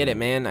 I get it,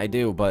 man. I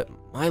do. But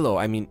Milo,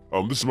 I mean,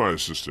 this is my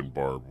assistant,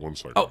 Barb. One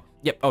second. Oh,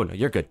 yep. Oh no,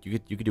 you're good. You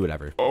could do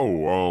whatever.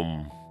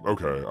 Oh,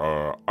 okay.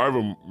 I have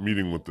a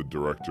meeting with the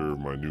director of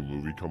my new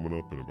movie coming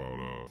up in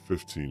about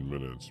 15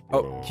 minutes.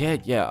 But, Oh,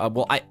 yeah.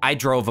 Well, I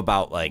drove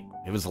about, like,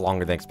 it was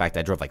longer than expected.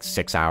 I drove like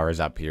 6 hours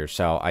up here,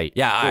 so I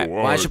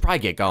should probably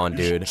get going,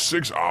 dude.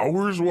 6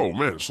 hours? Whoa,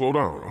 man, slow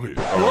down.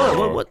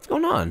 Okay. What's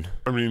going on?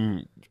 I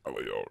mean,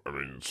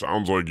 it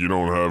sounds like you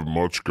don't have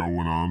much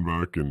going on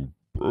back in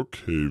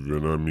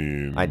Brookhaven. I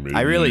mean,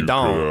 I really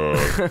don't.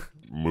 Could,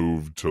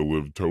 move to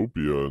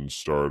Livetopia and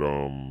start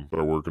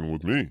working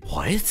with me.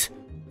 What?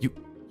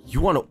 You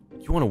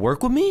wanna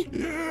work with me?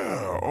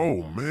 Yeah.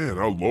 Oh man,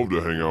 I'd love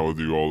to hang out with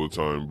you all the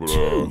time. But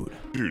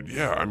dude,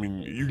 yeah. I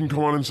mean, you can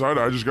come on inside.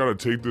 I just gotta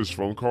take this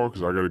phone call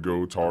because I gotta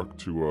go talk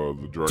to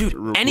the director. Dude,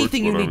 real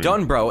anything quick, you need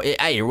done, bro.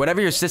 Hey,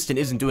 whatever your assistant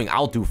isn't doing,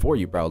 I'll do for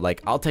you, bro.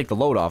 Like, I'll take the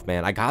load off,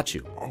 man. I got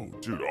you. Oh,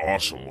 dude,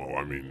 awesome. Well,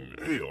 I mean,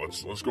 hey,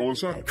 let's go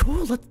inside.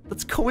 Cool.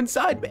 Let's go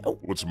inside, man.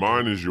 What's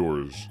mine is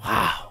yours.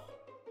 Wow.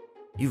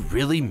 You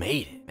really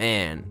made it,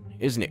 man.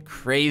 Isn't it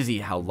crazy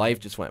how life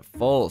just went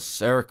full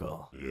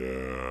circle?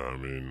 Yeah, I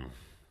mean,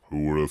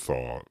 who would have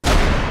thought?